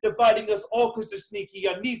TV, dividing us all because they're sneaky,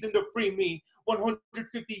 I need them to free me.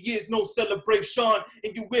 150 years, no celebration,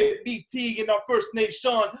 and you with me, T, in our First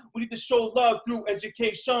Nation. We need to show love through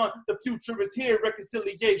education. The future is here,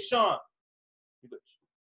 reconciliation.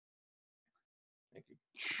 Thank you.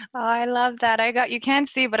 Oh, I love that. You can't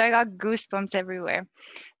see, but I got goosebumps everywhere.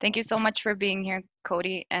 Thank you so much for being here,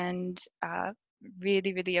 Cody, and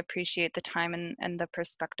really, really appreciate the time and the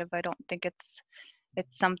perspective. I don't think it's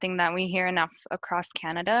something that we hear enough across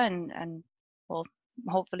Canada, and we'll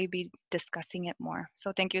hopefully be discussing it more.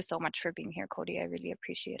 So thank you so much for being here, Cody. I really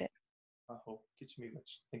appreciate it.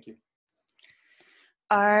 Thank you.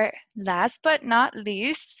 Last but not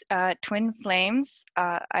least, Twin Flames.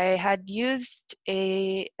 I had used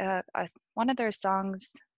one of their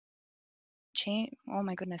songs. Oh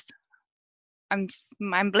my goodness, I'm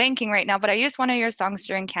blanking right now. But I used one of your songs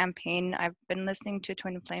during campaign. I've been listening to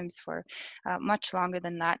Twin Flames for much longer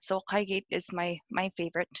than that. So Kaigate is my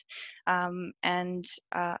favorite, and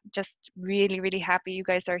just really happy you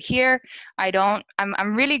guys are here. I'm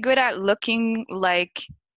really good at looking like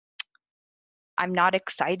I'm not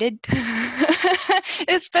excited,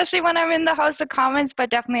 especially when I'm in the House of Commons, but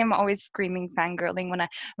definitely I'm always screaming fangirling when I'm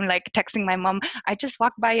like texting my mom. I just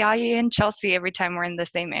walk by Yayi and Chelsea every time we're in the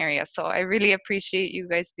same area. So I really appreciate you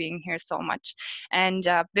guys being here so much. And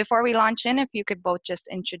before we launch in, if you could both just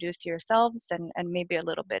introduce yourselves and maybe a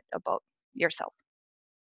little bit about yourself.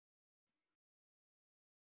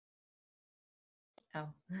 Oh,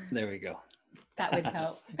 There we go. that would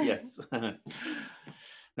help. Yes.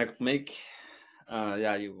 Make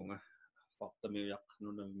Yayi bunga.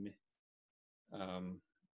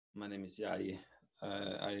 My name is Yayi.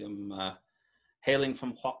 I am hailing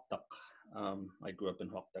from Huaqtaq. I grew up in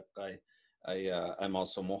Huaqtaq. I'm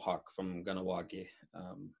also Mohawk from Ganawagi,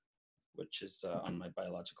 which is on my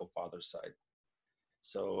biological father's side.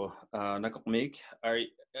 So,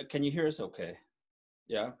 can you hear us okay?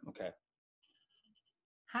 Yeah? Okay.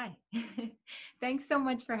 Hi. Thanks so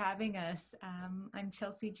much for having us. I'm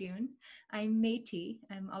Chelsea June. I'm Métis.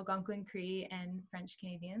 I'm Algonquin Cree and French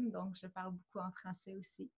Canadian, donc je parle beaucoup en français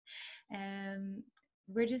aussi.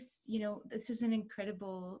 We're just, this is an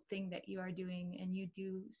incredible thing that you are doing, and you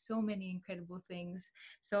do so many incredible things.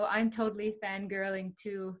 So I'm totally fangirling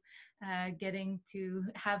too, getting to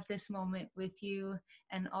have this moment with you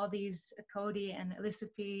and all these Cody and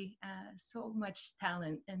Elisapie, so much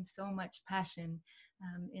talent and so much passion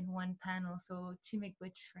in one panel. So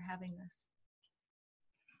Chimigwich for having us.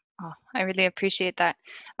 Oh, I really appreciate that.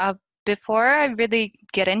 Before I really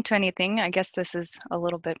get into anything, I guess this is a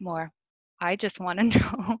little bit more. I just want to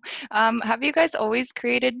know, have you guys always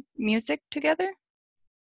created music together?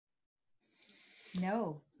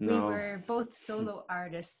 No, No. we were both solo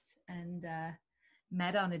artists and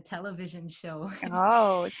met on a television show.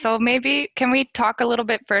 Oh, so maybe can we talk a little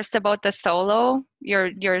bit first about the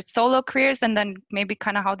your solo careers, and then maybe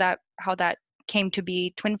kind of how that came to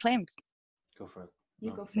be Twin Flames? Go for it. You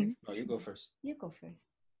go first. No, you go first. You go first.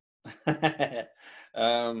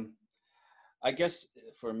 I guess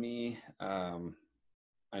for me, I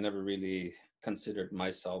never really considered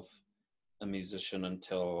myself a musician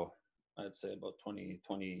until I'd say about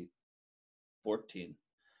 2014.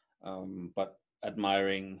 But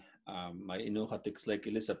admiring my Inuhatics like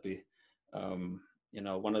Elisapie,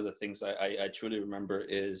 one of the things I truly remember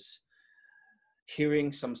is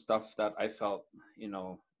hearing some stuff that I felt,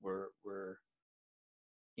 were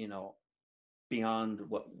beyond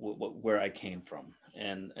where I came from,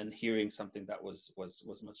 and hearing something that was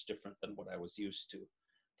much different than what I was used to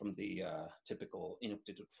from the typical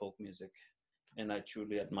Inuktitut folk music. And I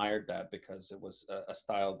truly admired that because it was a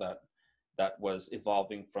style that was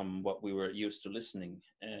evolving from what we were used to listening.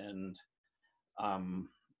 And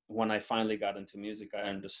when I finally got into music, I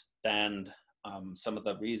understand some of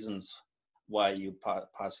the reasons why you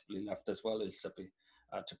possibly left as well, Elisapie,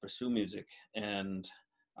 to pursue music. And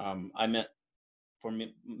I met, for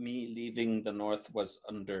me, leaving the North was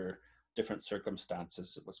under different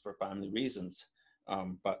circumstances. It was for family reasons.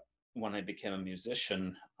 But when I became a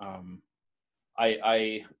musician,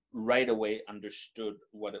 I right away understood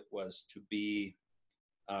what it was to be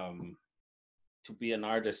an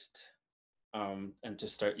artist, and to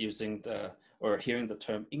start using hearing the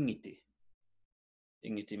term ingiti.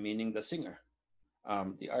 Ingiti meaning the singer,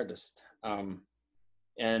 the artist,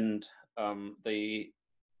 and the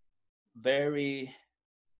very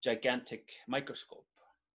gigantic microscope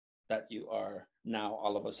that you are now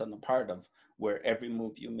all of a sudden a part of, where every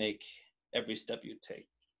move you make, every step you take,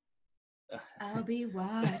 I'll be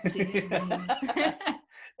watching.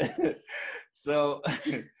 So,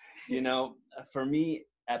 for me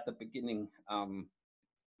at the beginning,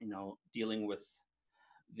 dealing with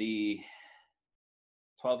the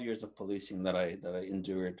 12 years of policing that I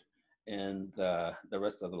endured, and the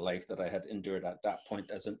rest of the life that I had endured at that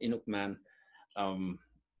point as an Inuk man,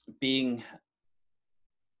 being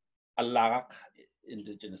a Larak,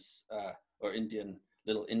 indigenous or Indian,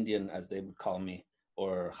 little Indian as they would call me,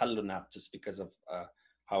 or Halunak, just because of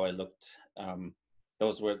how I looked.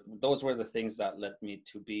 Those were the things that led me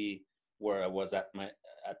to be where I was at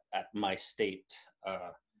my state,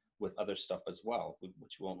 with other stuff as well,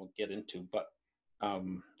 which we won't get into. But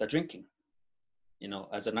the drinking,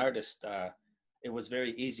 as an artist, it was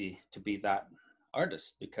very easy to be that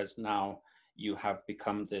artist, because now you have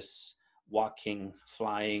become this walking,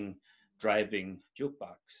 flying, driving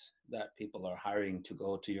jukebox that people are hiring to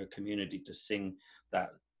go to your community to sing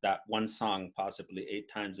that one song possibly 8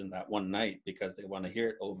 times in that one night because they want to hear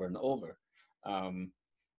it over and over,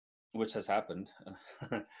 which has happened.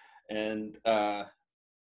 And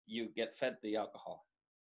you get fed the alcohol.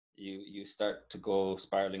 You start to go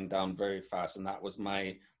spiraling down very fast, and that was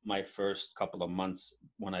my first couple of months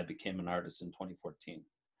when I became an artist in 2014.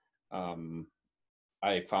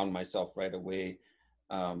 I found myself right away,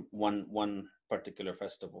 one particular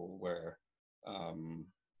festival where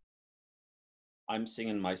I'm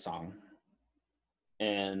singing my song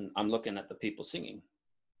and I'm looking at the people singing,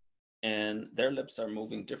 and their lips are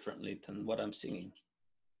moving differently than what I'm singing.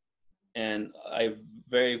 And I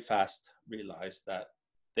very fast realized that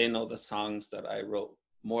they know the songs that I wrote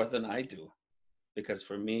more than I do, because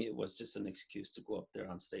for me, it was just an excuse to go up there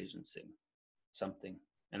on stage and sing something.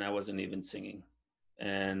 And I wasn't even singing.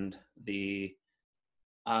 And the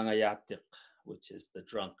angayatik, which is the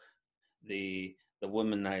drunk, the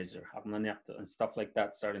womanizer, and stuff like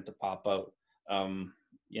that starting to pop out.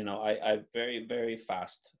 You know, I very, very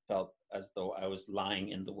fast felt as though I was lying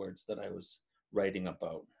in the words that I was writing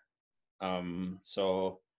about.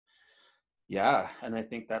 So yeah, and I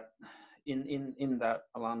think that in that,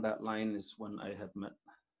 along that line is when I had met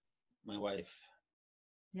my wife.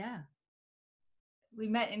 Yeah. We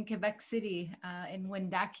met in Quebec City, in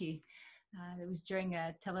Wendake. It was during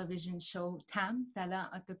a television show, TAM,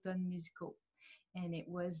 Talents Autochtones Musicaux. And it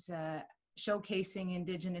was showcasing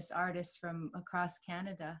Indigenous artists from across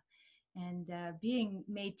Canada. And being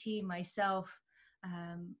Métis myself,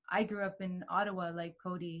 I grew up in Ottawa like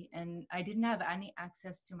Cody, and I didn't have any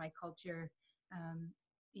access to my culture.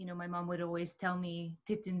 You know, my mom would always tell me,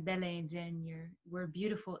 "Titin Belenzin, we're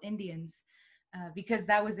beautiful Indians," because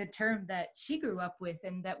that was a term that she grew up with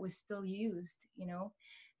and that was still used, you know.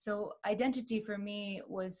 So identity for me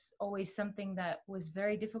was always something that was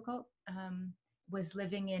very difficult, was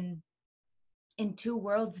living in two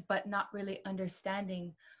worlds, but not really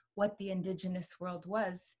understanding what the Indigenous world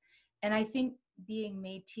was. And I think being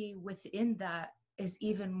Métis within that is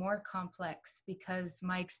even more complex because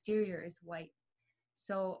my exterior is white.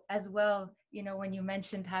 So as well, you know, when you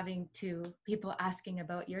mentioned having to people asking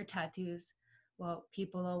about your tattoos, well,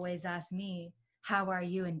 people always ask me, how are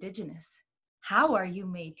you Indigenous? How are you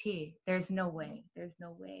Métis? There's no way. There's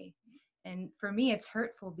no way. And for me, it's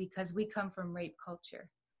hurtful because we come from rape culture,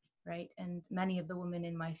 right? And many of the women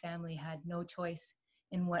in my family had no choice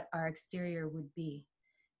in what our exterior would be.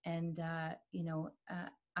 And,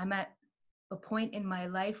 I'm at a point in my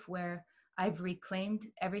life where I've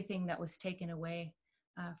reclaimed everything that was taken away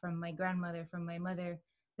from my grandmother, from my mother,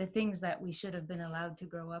 the things that we should have been allowed to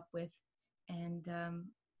grow up with. And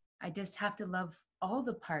I just have to love all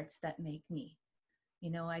the parts that make me. You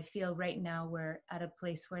know, I feel right now we're at a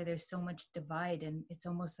place where there's so much divide, and it's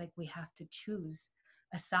almost like we have to choose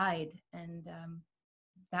a side. And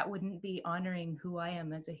that wouldn't be honoring who I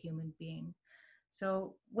am as a human being.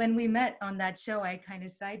 So when we met on that show, I kind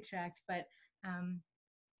of sidetracked, but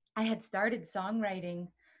I had started songwriting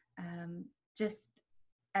just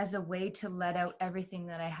as a way to let out everything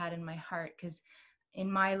that I had in my heart. Because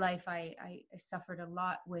in my life, I suffered a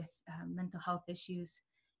lot with mental health issues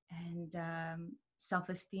and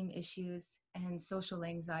self-esteem issues and social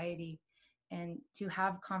anxiety. And to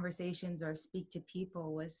have conversations or speak to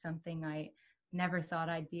people was something I never thought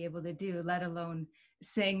I'd be able to do, let alone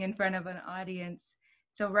sing in front of an audience.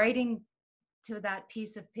 So writing to that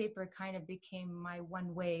piece of paper kind of became my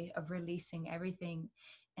one way of releasing everything.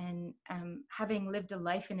 And having lived a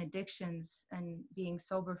life in addictions and being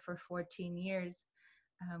sober for 14 years,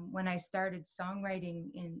 when I started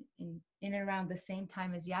songwriting in around the same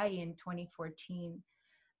time as Yai in 2014,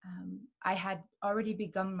 I had already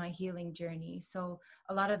begun my healing journey. So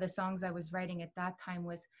a lot of the songs I was writing at that time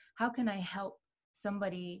was, how can I help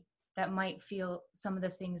somebody that might feel some of the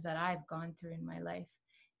things that I've gone through in my life?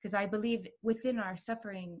 Because I believe within our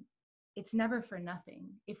suffering, it's never for nothing.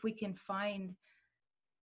 If we can find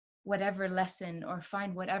whatever lesson or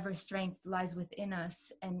find whatever strength lies within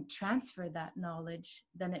us and transfer that knowledge,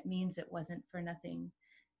 then it means it wasn't for nothing.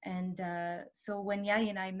 And so when Yai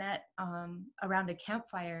and I met around a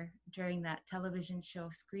campfire during that television show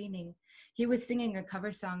screening, he was singing a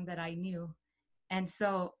cover song that I knew. And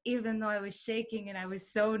so even though I was shaking and I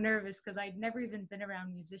was so nervous because I'd never even been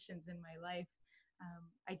around musicians in my life,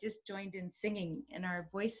 I just joined in singing, and our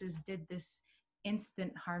voices did this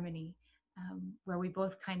instant harmony where we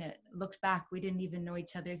both kind of looked back. We didn't even know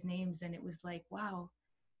each other's names, and it was like, wow,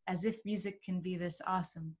 as if music can be this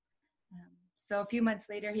awesome. So a few months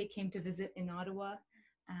later, he came to visit in Ottawa.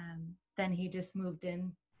 Then he just moved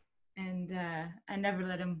in, and I never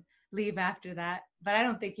let him leave after that. But I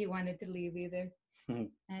don't think he wanted to leave either.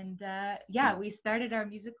 And yeah, we started our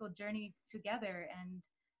musical journey together. And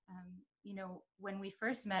you know, when we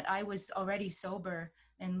first met, I was already sober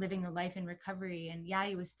and living a life in recovery, and yeah,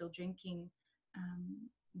 he was still drinking.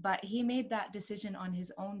 But he made that decision on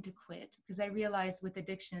his own to quit, because I realized with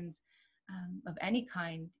addictions of any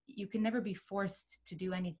kind, you can never be forced to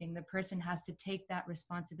do anything. The person has to take that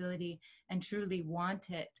responsibility and truly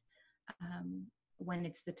want it when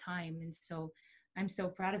it's the time. And so I'm so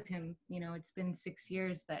proud of him. You know, it's been 6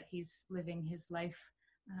 years that he's living his life,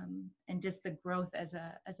 and just the growth as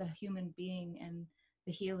a human being and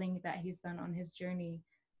the healing that he's done on his journey.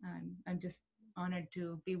 I'm just honored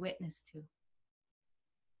to be witness to.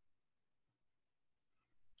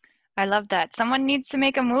 I love that. Someone needs to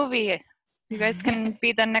make a movie. You guys can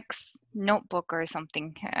be the next Notebook or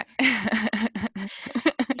something.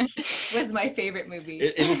 Was my favorite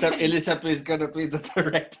movie. Elisapie is gonna be the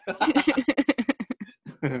director.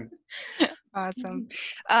 Awesome.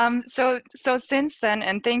 So since then,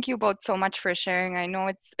 and thank you both so much for sharing. I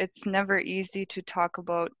know it's never easy to talk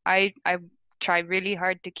about. I try really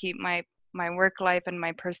hard to keep my work life and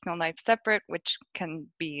my personal life separate, which can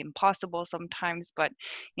be impossible sometimes. But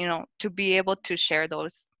you know, to be able to share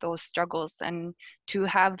those struggles and to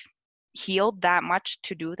have healed that much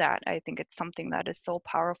to do that, I think it's something that is so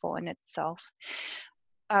powerful in itself.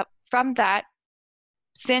 From that,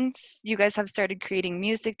 since you guys have started creating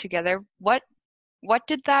music together, what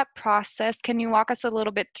did that process, can you walk us a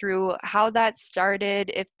little bit through how that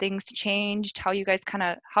started, if things changed, how you guys kind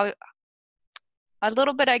of, how a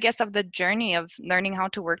little bit, I guess, of the journey of learning how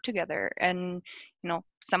to work together, and you know,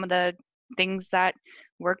 some of the things that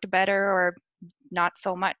worked better or not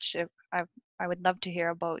so much. If I would love to hear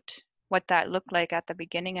about what that looked like at the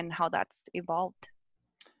beginning and how that's evolved.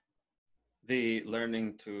 The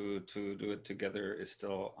learning to do it together is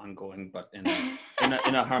still ongoing, but in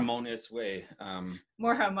a harmonious way.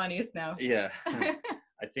 More harmonious now. Yeah,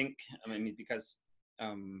 I think, I mean, because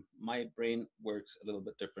my brain works a little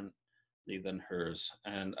bit differently than hers,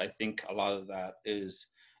 and I think a lot of that is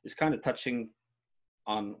kind of touching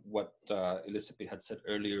on what Elisapie had said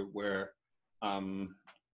earlier, where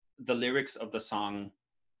the lyrics of the song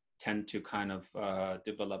tend to kind of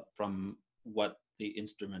develop from what the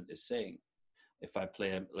instrument is saying. If I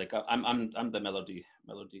play like I'm the melody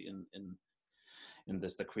in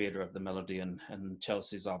this, the creator of the melody, and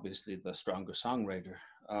Chelsea's obviously the stronger songwriter.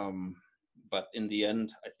 But in the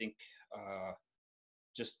end, I think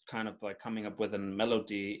just kind of like coming up with a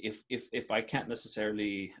melody. If I can't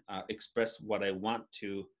necessarily express what I want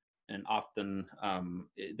to, and often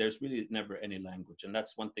there's really never any language, and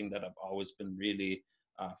that's one thing that I've always been really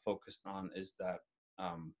focused on, is that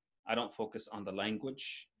I don't focus on the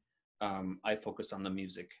language. I focus on the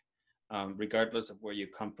music, regardless of where you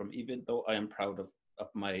come from. Even though I am proud of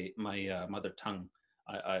my mother tongue,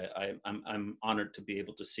 I'm honored to be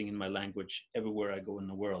able to sing in my language everywhere I go in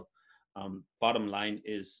the world. Bottom line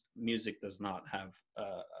is, music does not have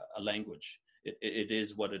a language. It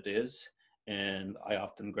is what it is, and I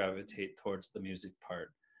often gravitate towards the music part.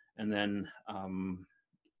 And then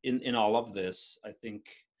in all of this, I think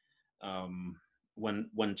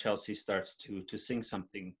when Chelsea starts to sing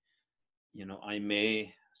something, you know, I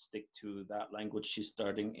may stick to that language she's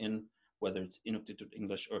starting in, whether it's Inuktitut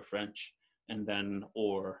English or French, and then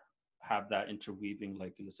or have that interweaving,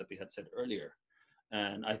 like Elisapie had said earlier.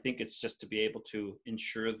 And I think it's just to be able to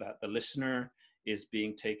ensure that the listener is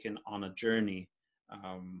being taken on a journey,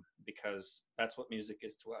 because that's what music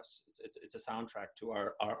is to us. It's a soundtrack to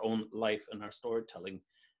our own life and our storytelling,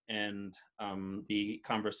 and the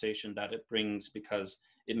conversation that it brings, because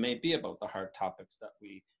it may be about the hard topics that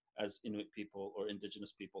we as Inuit people or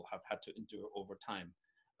Indigenous people have had to endure over time.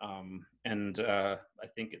 And I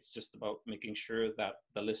think it's just about making sure that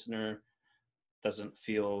the listener doesn't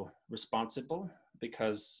feel responsible,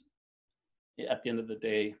 because at the end of the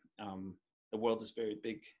day, the world is very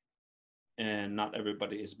big and not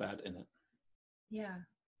everybody is bad in it. Yeah,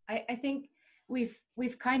 I think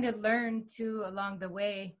we've kind of learned too along the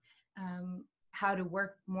way how to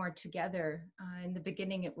work more together. In the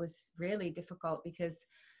beginning, it was really difficult because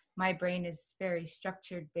my brain is very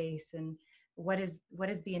structured based, and what is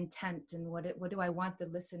the intent, and what do I want the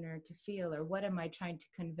listener to feel, or what am I trying to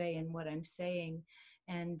convey in what I'm saying.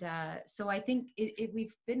 And so I think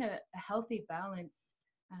we've been a healthy balance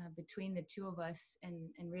between the two of us, and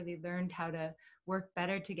really learned how to work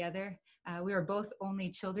better together. We were both only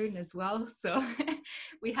children as well, so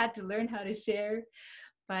we had to learn how to share.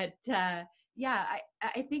 But yeah,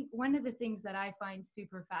 I think one of the things that I find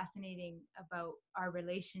super fascinating about our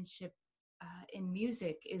relationship in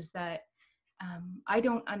music is that I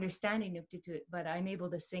don't understand Inuktitut, but I'm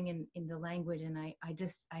able to sing in the language, and I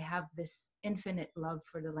have this infinite love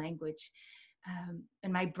for the language.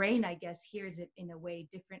 And my brain, I guess, hears it in a way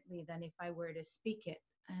differently than if I were to speak it.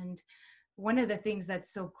 And one of the things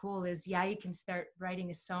that's so cool is Yai can start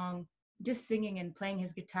writing a song, just singing and playing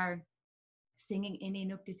his guitar, singing in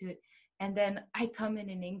Inuktitut, and then I come in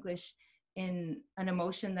English in an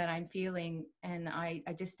emotion that I'm feeling, and I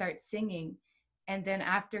just start singing. And then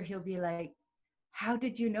after he'll be like, how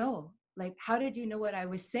did you know? Like, how did you know what I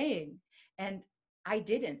was saying? And I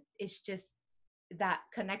didn't. It's just that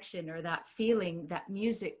connection or that feeling that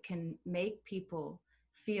music can make people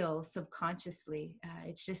feel subconsciously.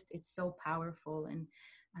 It's so powerful. And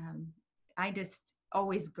um, I just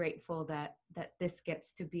always grateful that this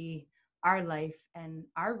gets to be our life and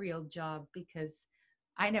our real job, because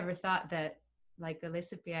I never thought that, like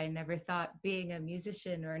Elisapie, I never thought being a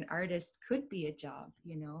musician or an artist could be a job,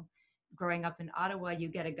 you know. Growing up in Ottawa, you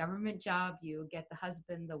get a government job, you get the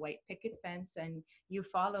husband, the white picket fence, and you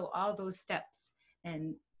follow all those steps.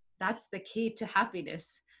 And that's the key to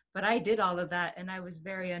happiness. But I did all of that and I was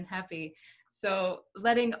very unhappy. So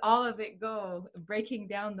letting all of it go, breaking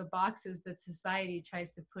down the boxes that society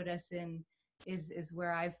tries to put us in, is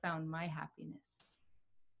where I've found my happiness.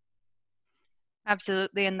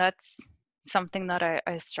 Absolutely. And that's something that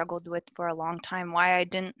I struggled with for a long time, why I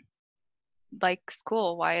didn't like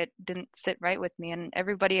school, why it didn't sit right with me. And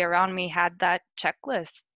everybody around me had that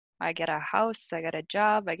checklist. I get a house, I get a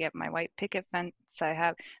job, I get my white picket fence,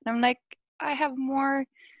 and I'm like, I have more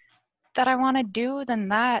that I want to do than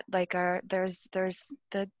that. Like, there's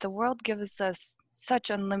the world gives us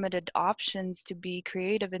such unlimited options to be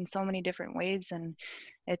creative in so many different ways, and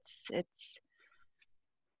it's it's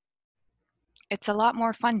it's a lot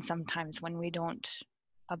more fun sometimes when we don't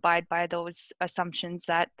abide by those assumptions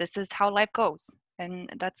that this is how life goes, and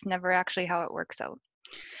that's never actually how it works out.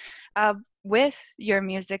 With your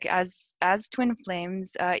music as Twin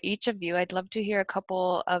Flames, each of you, I'd love to hear a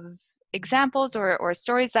couple of examples or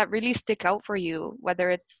stories that really stick out for you, whether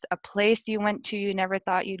it's a place you went to you never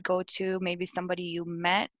thought you'd go to, maybe somebody you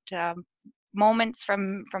met, moments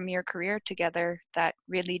from your career together that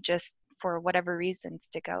really just for whatever reason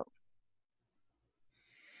stick out.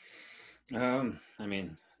 I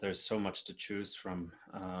mean, there's so much to choose from,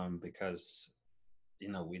 because, you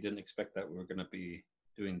know, we didn't expect that we were going to be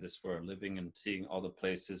doing this for a living and seeing all the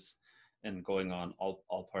places and going on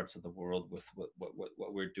all parts of the world with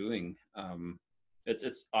what we're doing.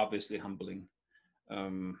 It's obviously humbling.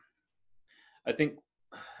 Um, I think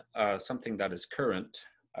something that is current,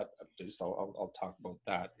 at least I'll talk about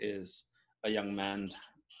that, is a young man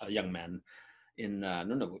in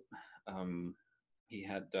Nunavut. Um, he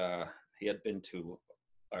had been to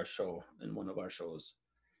our show, in one of our shows,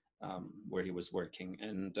 where he was working,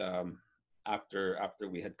 and after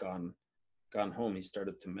we had gone home, he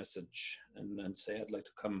started to message and say, I'd like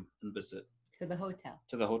to come and visit To the hotel.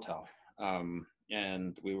 to the hotel.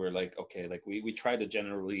 And we were like, okay, like we try to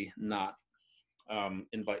generally not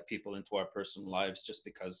invite people into our personal lives, just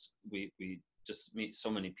because we just meet so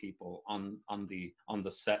many people on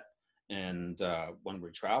the set and when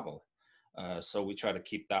we travel. So we try to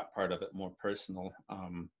keep that part of it more personal.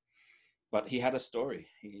 But he had a story.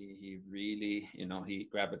 He really, you know, he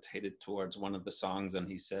gravitated towards one of the songs, and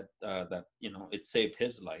he said that, you know, it saved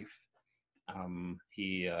his life.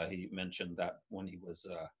 He mentioned that when he was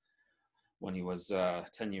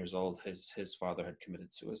 10 years old, his father had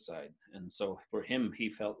committed suicide, and so for him, he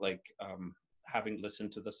felt like, having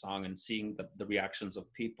listened to the song and seeing the reactions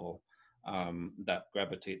of people that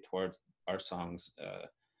gravitate towards our songs,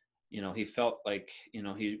 you know, he felt like, you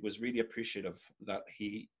know, he was really appreciative that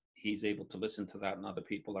he's able to listen to that, and other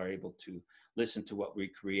people are able to listen to what we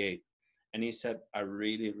create. And he said, I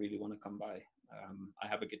really, really want to come by. I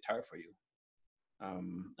have a guitar for you.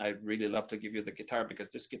 I'd really love to give you the guitar, because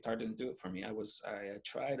this guitar didn't do it for me. I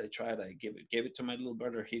tried. I gave it to my little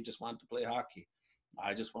brother. He just wanted to play hockey.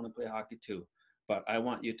 I just want to play hockey too. But I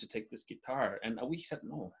want you to take this guitar. And we said,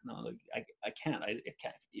 no, like, I can't. I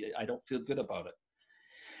can't. I don't feel good about it.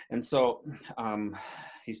 And so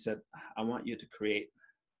he said, I want you to create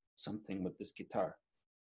something with this guitar.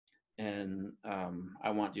 And I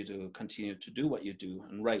want you to continue to do what you do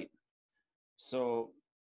and write. So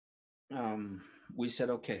we said,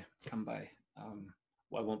 okay, come by.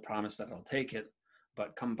 Well, I won't promise that I'll take it,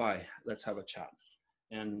 but come by, let's have a chat.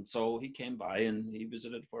 And so he came by and he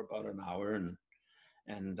visited for about an hour,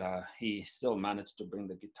 and he still managed to bring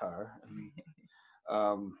the guitar.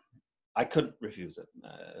 And I couldn't refuse it.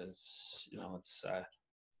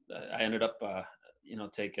 I ended up,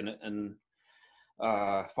 taking it, and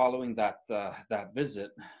following that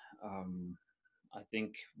visit, I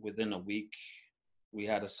think within a week we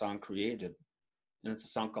had a song created, and it's a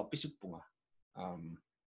song called Pisukpunga.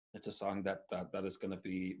 It's a song that is going to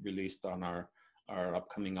be released on our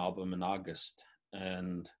upcoming album in August,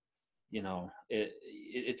 and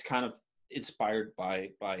it's kind of inspired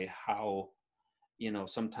by how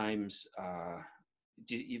sometimes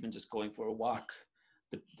even just going for a walk,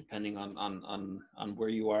 depending on where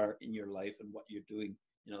you are in your life and what you're doing,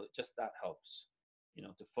 just that helps,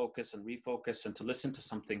 to focus and refocus and to listen to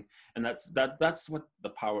something. And that's what the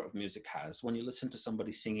power of music has. When you listen to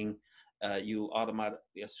somebody singing, you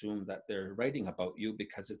automatically assume that they're writing about you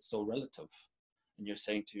because it's so relative, and you're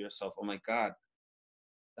saying to yourself, oh my God,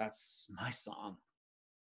 that's my song.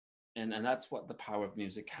 And that's what the power of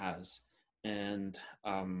music has. And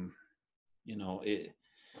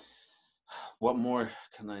what more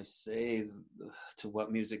can I say to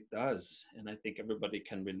what music does? And I think everybody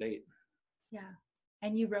can relate. Yeah.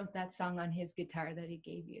 And you wrote that song on his guitar that he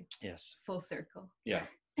gave you. Yes. Full circle. Yeah.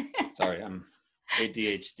 Sorry, I'm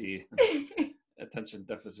ADHD, attention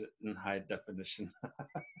deficit in high definition.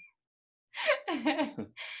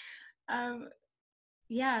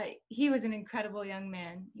 Yeah, he was an incredible young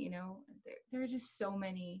man. There are just so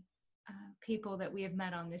many people that we have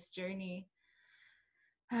met on this journey.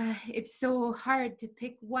 It's so hard to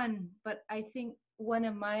pick one, but I think one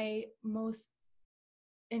of my most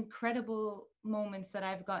incredible moments that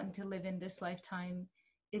I've gotten to live in this lifetime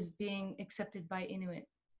is being accepted by Inuit.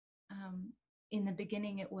 In the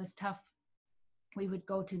beginning, it was tough. We would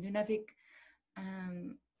go to Nunavik,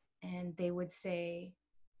 and they would say,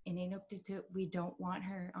 in Inuktitut, we don't want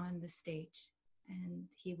her on the stage. And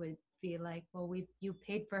he would be like, well, you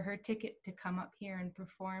paid for her ticket to come up here and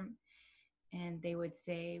perform. And they would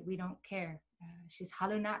say, we don't care. She's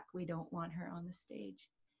Halunak, we don't want her on the stage.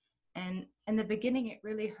 And in the beginning, it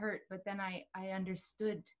really hurt. But then I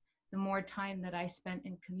understood, the more time that I spent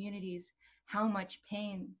in communities, how much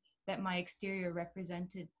pain that my exterior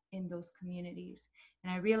represented in those communities.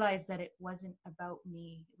 And I realized that it wasn't about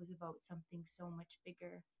me. It was about something so much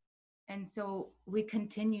bigger. And so we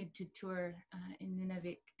continued to tour in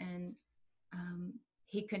Nunavik, and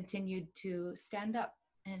he continued to stand up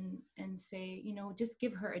and say, just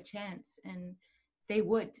give her a chance. And they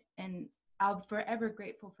would. And I'm forever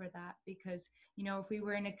grateful for that, because, if we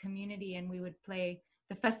were in a community and we would play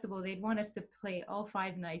the festival, they'd want us to play all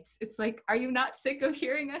 5 nights. It's like, are you not sick of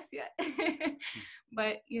hearing us yet?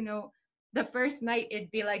 But, the first night it'd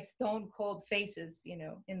be like stone cold faces,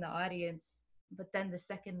 in the audience. But then the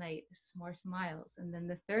second night, more smiles. And then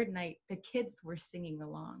the third night, the kids were singing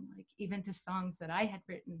along, like even to songs that I had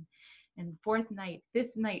written. And fourth night,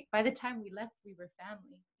 fifth night, by the time we left, we were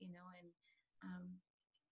family, and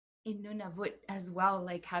in Nunavut as well,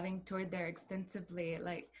 like having toured there extensively,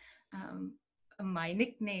 like my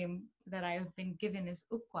nickname that I have been given is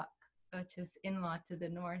Ukwak, which is in-law to the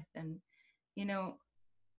north. And,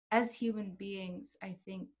 as human beings, I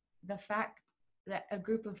think the fact that a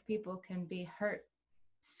group of people can be hurt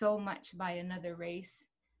so much by another race,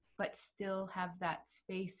 but still have that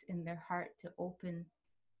space in their heart to open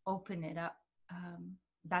it up.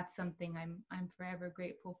 That's something I'm forever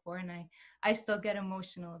grateful for, and I still get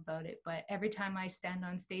emotional about it. But every time I stand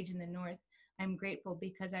on stage in the north, I'm grateful,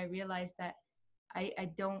 because I realize that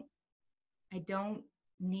I don't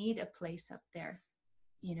need a place up there,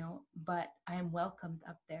 but I am welcomed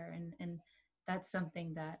up there, and that's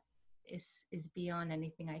something that is beyond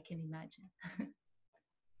anything I can imagine.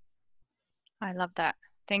 I love that.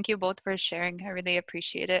 Thank you both for sharing. I really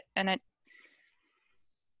appreciate it. And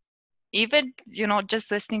even,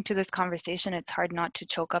 just listening to this conversation, it's hard not to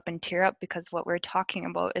choke up and tear up, because what we're talking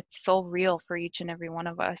about, it's so real for each and every one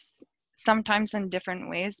of us, sometimes in different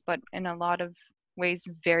ways, but in a lot of ways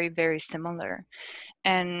very, very similar.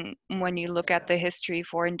 And when you look at the history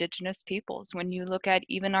for Indigenous peoples, when you look at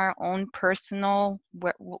even our own personal,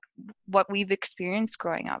 what we've experienced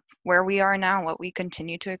growing up, where we are now, what we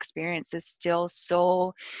continue to experience is still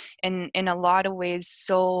so, in a lot of ways,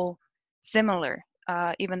 so similar,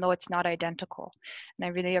 even though it's not identical. And I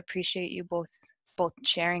really appreciate you both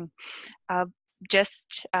sharing.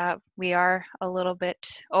 We are a little bit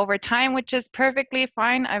over time, which is perfectly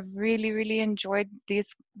fine. I've really, really enjoyed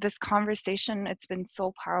this conversation. It's been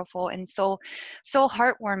so powerful and so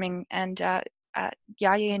heartwarming. And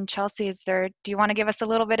Yaye and Chelsea, do you want to give us a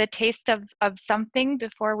little bit of taste of something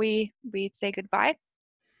before we say goodbye?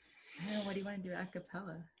 What do you want to do? A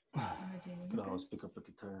cappella? Could always pick up a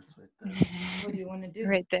guitar. It's right there. What do you want to do?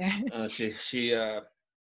 Right there. She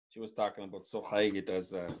She was talking about Sohaigit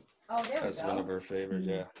as one of her favorites. Mm.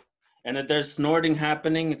 Yeah, and if there's snorting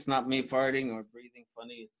happening, it's not me farting or breathing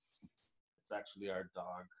funny. It's actually our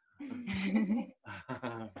dog.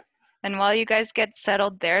 And while you guys get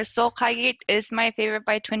settled there, Soul Kagit is my favorite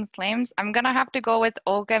by Twin Flames. I'm gonna have to go with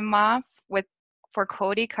Ogema for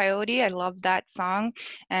Cody Coyote. I love that song.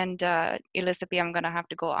 And Elisapie, I'm gonna have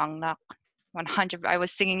to go Angnak 100. I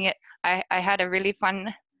was singing it. I had a really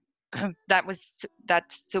fun that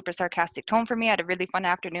super sarcastic tone for me. I had a really fun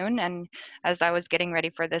afternoon, and as I was getting ready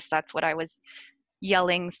for this, that's what I was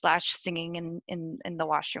yelling / singing in the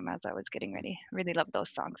washroom as I was getting ready. Really love those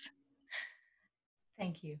songs.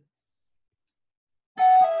 Thank you.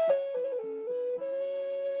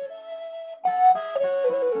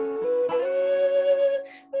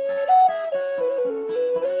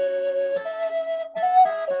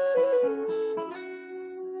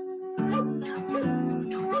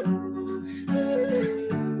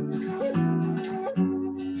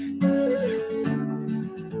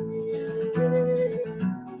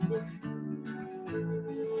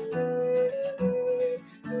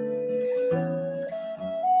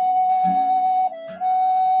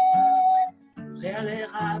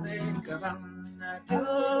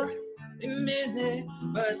 Imene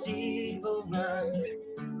basivonga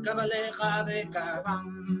kabale kave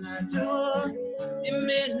kabanga to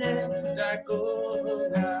imene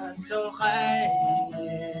gakoga so hai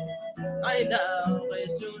I love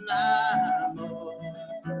sunamo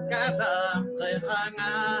kaba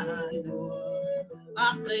khangano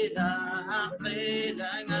aqida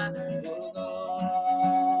nga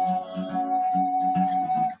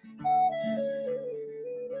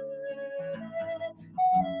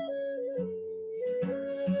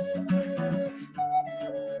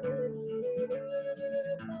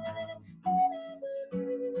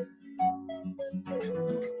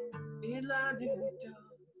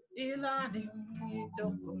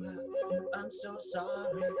I'm so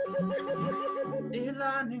sorry.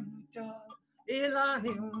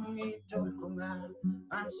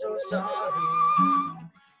 I'm so sorry.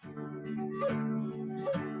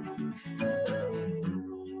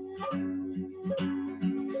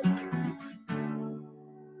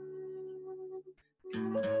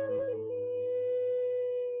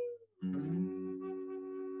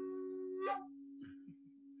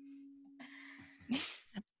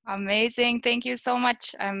 Amazing. Thank you so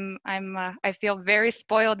much. I feel very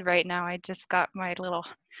spoiled right now. I just got my little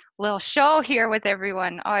show here with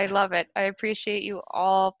everyone. Oh, I love it. I appreciate you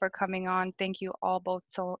all for coming on. Thank you all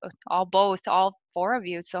all 4 of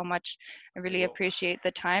you so much. I really appreciate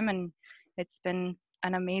the time, and it's been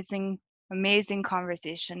an amazing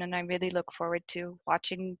conversation, and I really look forward to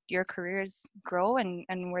watching your careers grow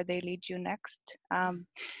and where they lead you next.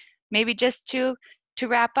 Maybe just to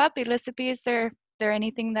wrap up, Elisapie, is there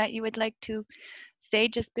anything that you would like to say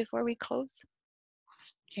just before we close?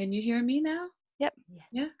 Can you hear me now? Yep.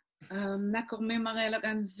 Yeah. I'm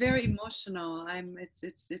very emotional.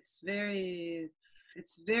 It's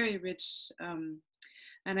very rich.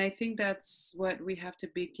 And I think that's what we have to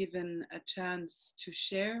be given a chance to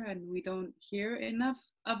share, and we don't hear enough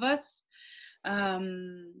of us,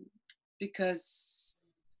 because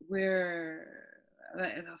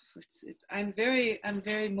I'm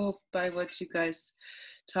very moved by what you guys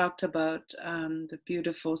talked about, the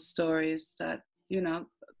beautiful stories that,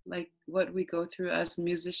 like what we go through as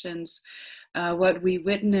musicians, what we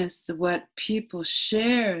witness, what people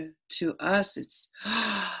share to us. It's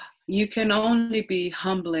you can only be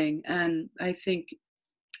humbling. And I think,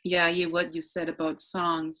 what you said about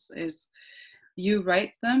songs is you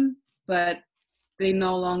write them, but they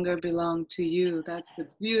no longer belong to you. That's the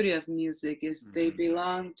beauty of music, is they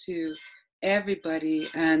belong to everybody.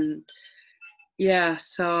 And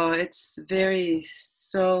so it's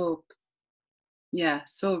so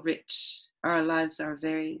rich. Our lives are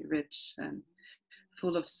very rich and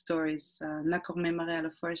full of stories. Nakorme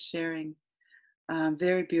Marela for sharing.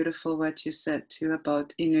 Very beautiful what you said too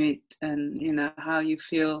about Inuit, and how you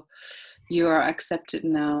feel you are accepted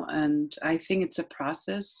now. And I think it's a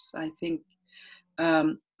process. I think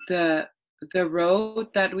the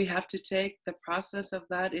road that we have to take, the process of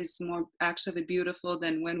that is more actually beautiful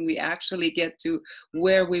than when we actually get to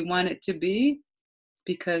where we want it to be,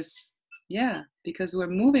 because we're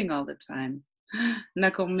moving all the time.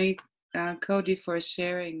 Nakomi, Cody, for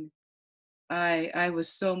sharing. I was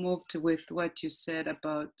so moved with what you said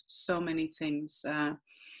about so many things.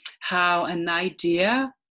 How an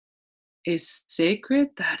idea is sacred.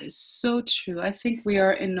 That is so true. I think we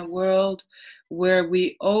are in a world where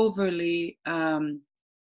we overly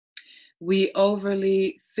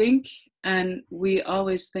think And we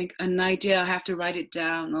always think an idea, I have to write it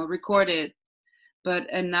down or record it. But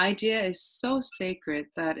an idea is so sacred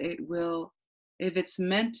that it will, if it's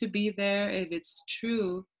meant to be there, if it's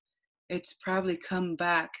true, it's probably come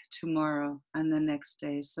back tomorrow and the next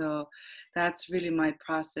day. So that's really my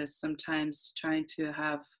process sometimes, trying to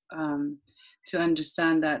have, to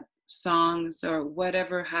understand that songs or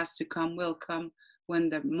whatever has to come will come when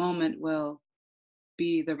the moment will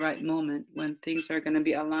be the right moment, when things are going to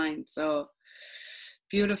be aligned. So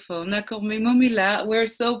beautiful. Mumilaaq, we're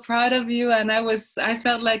so proud of you. And I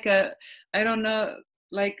felt like I don't know,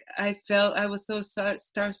 like I was so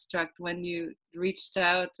starstruck when you reached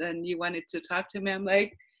out and you wanted to talk to me. I'm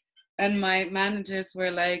like, and my managers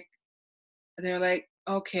were like, they're like,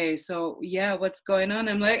 okay, so yeah, what's going on?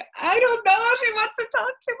 I'm like, I don't know if she wants to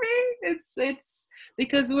talk to me. It's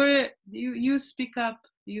because you speak up,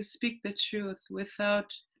 you speak the truth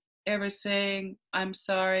without ever saying I'm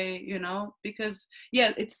sorry, because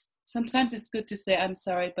yeah, sometimes it's good to say I'm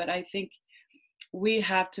sorry, but I think we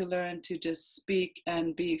have to learn to just speak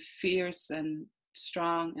and be fierce and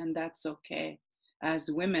strong, and that's okay.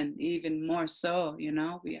 As women, even more so,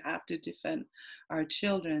 we have to defend our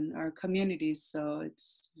children, our communities. So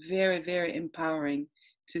it's very, very empowering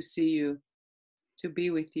to see you, to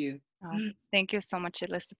be with you. Thank you so much,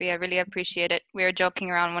 Elisapie. I really appreciate it. We were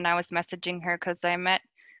joking around when I was messaging her because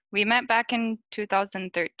we met back in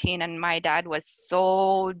 2013, and my dad was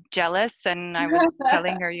so jealous, and I was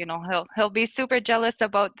telling her, he'll be super jealous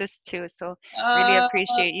about this too. So really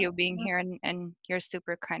appreciate you being here and your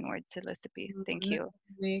super kind words, Elisapie. Thank you.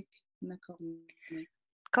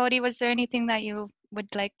 Cody, was there anything that you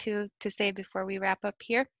would like to say before we wrap up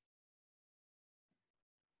here?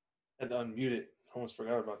 I had to unmute it. Almost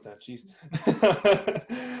forgot about that. Jeez.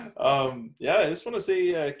 Yeah, I just want to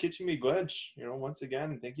say, Kichimi Gwedge, once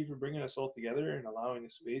again, thank you for bringing us all together and allowing a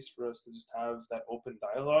space for us to just have that open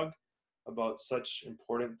dialogue about such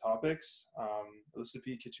important topics.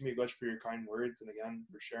 Elisapie, Kichimi Gwedge for your kind words, and again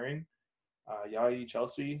for sharing. Yai,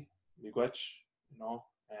 Chelsea, Miigwech,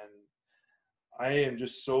 and I am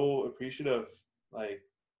just so appreciative, like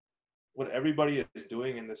what everybody is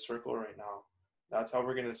doing in this circle right now. That's how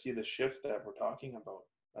we're going to see the shift that we're talking about.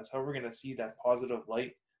 That's how we're going to see that positive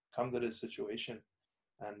light come to this situation.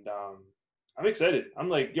 And I'm excited. I'm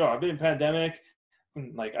like, I've been in pandemic,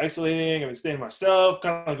 like isolating. I've been staying myself,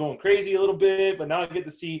 kind of going crazy a little bit. But now I get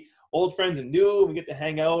to see old friends and new, and we get to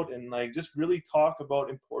hang out and like just really talk about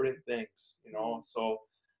important things, So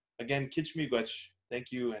again, Kitch Miigwech,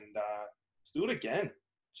 thank you. And let's do it again.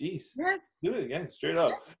 Jeez, yes. Do it again, straight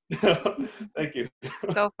up. Thank you.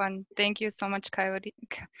 So fun. Thank you so much, Coyote.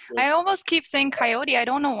 I almost keep saying Coyote. I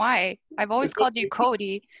don't know why. I've always called you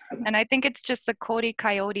Cody, and I think it's just the Cody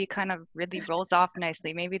Coyote kind of really rolls off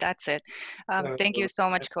nicely. Maybe that's it. Thank you so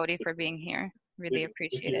much, Cody, for being here. Really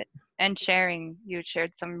appreciate it. And sharing. You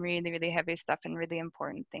shared some really, really heavy stuff and really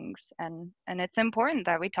important things. And it's important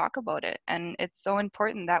that we talk about it. And it's so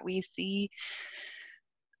important that we see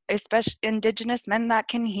especially Indigenous men that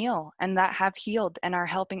can heal and that have healed and are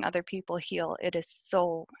helping other people heal. It is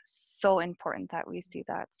so, so important that we see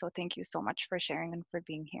that. So thank you so much for sharing and for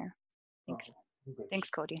being here. Thanks. Thanks,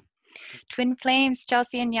 Cody. Twin Flames,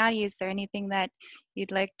 Chelsea and Yadi, is there anything that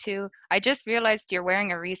you'd like to? I just realized you're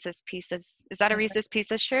wearing a Reese's Pieces. Is that a Reese's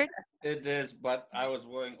Pieces shirt? It is, but I was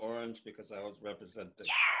wearing orange because I was representing.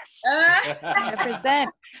 Yes. Represent.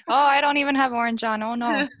 Oh, I don't even have orange on. Oh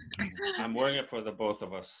no. I'm wearing it for the both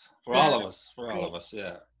of us. For all of us. For all of us,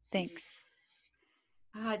 yeah. Thanks.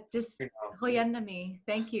 Just Hoyanami,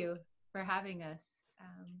 thank you for having us.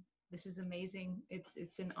 This is amazing.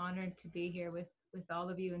 It's an honor to be here with all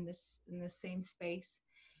of you in this same space.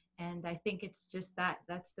 And I think it's just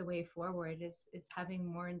that's the way forward is having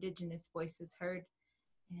more Indigenous voices heard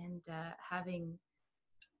and having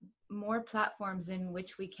more platforms in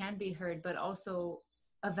which we can be heard, but also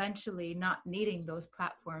eventually not needing those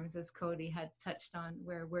platforms, as Cody had touched on,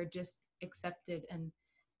 where we're just accepted and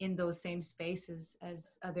in those same spaces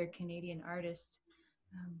as other Canadian artists.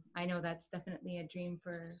 I know that's definitely a dream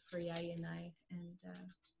for Yai and I, and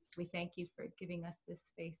we thank you for giving us this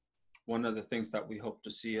space. One of the things that we hope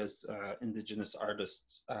to see as Indigenous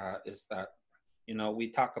artists is that,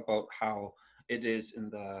 we talk about how it is in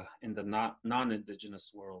the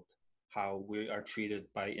non-Indigenous world, how we are treated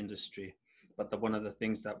by industry. But one of the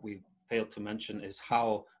things that we failed to mention is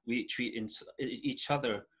how we treat each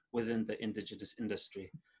other within the Indigenous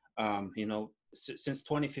industry. Since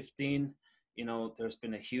 2015, there's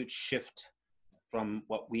been a huge shift from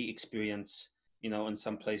what we experience, in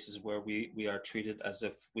some places where we are treated as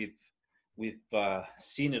if we've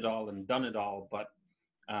seen it all and done it all. But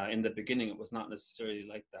In the beginning, it was not necessarily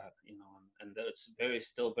like that, you know, and it's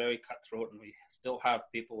still very cutthroat, and we still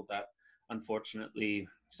have people that unfortunately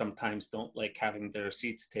sometimes don't like having their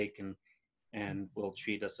seats taken and will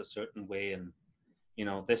treat us a certain way. And, you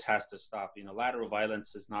know, this has to stop. You know, lateral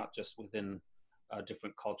violence is not just within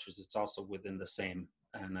different cultures, it's also within the same.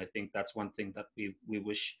 And I think that's one thing that we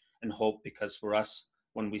wish and hope, because for us,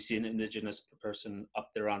 when we see an Indigenous person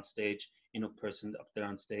up there on stage, person up there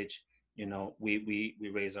on stage, you know, we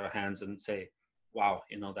raise our hands and say, wow,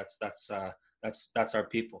 you know, that's our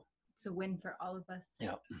people. It's a win for all of us.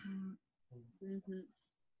 Yeah. Mm-hmm.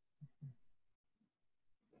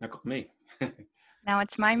 Me. Now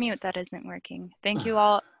it's my mute that isn't working. Thank you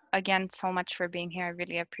all again so much for being here. I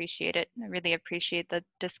really appreciate it. I really appreciate the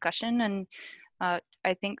discussion, and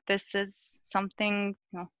I think this is something,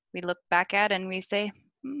 you know, we look back at and we say,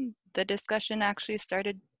 the discussion actually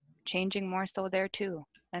started changing more so there too,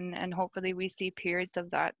 and hopefully we see periods of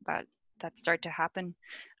that start to happen,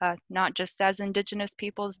 not just as Indigenous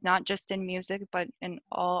peoples, not just in music, but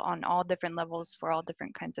on all different levels for all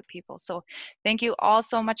different kinds of people. So thank you all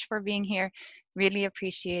so much for being here. Really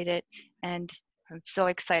appreciate it, and I'm so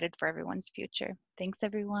excited for everyone's future. Thanks,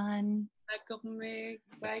 everyone.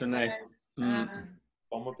 Bye.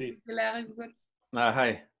 Hi.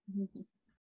 Hi.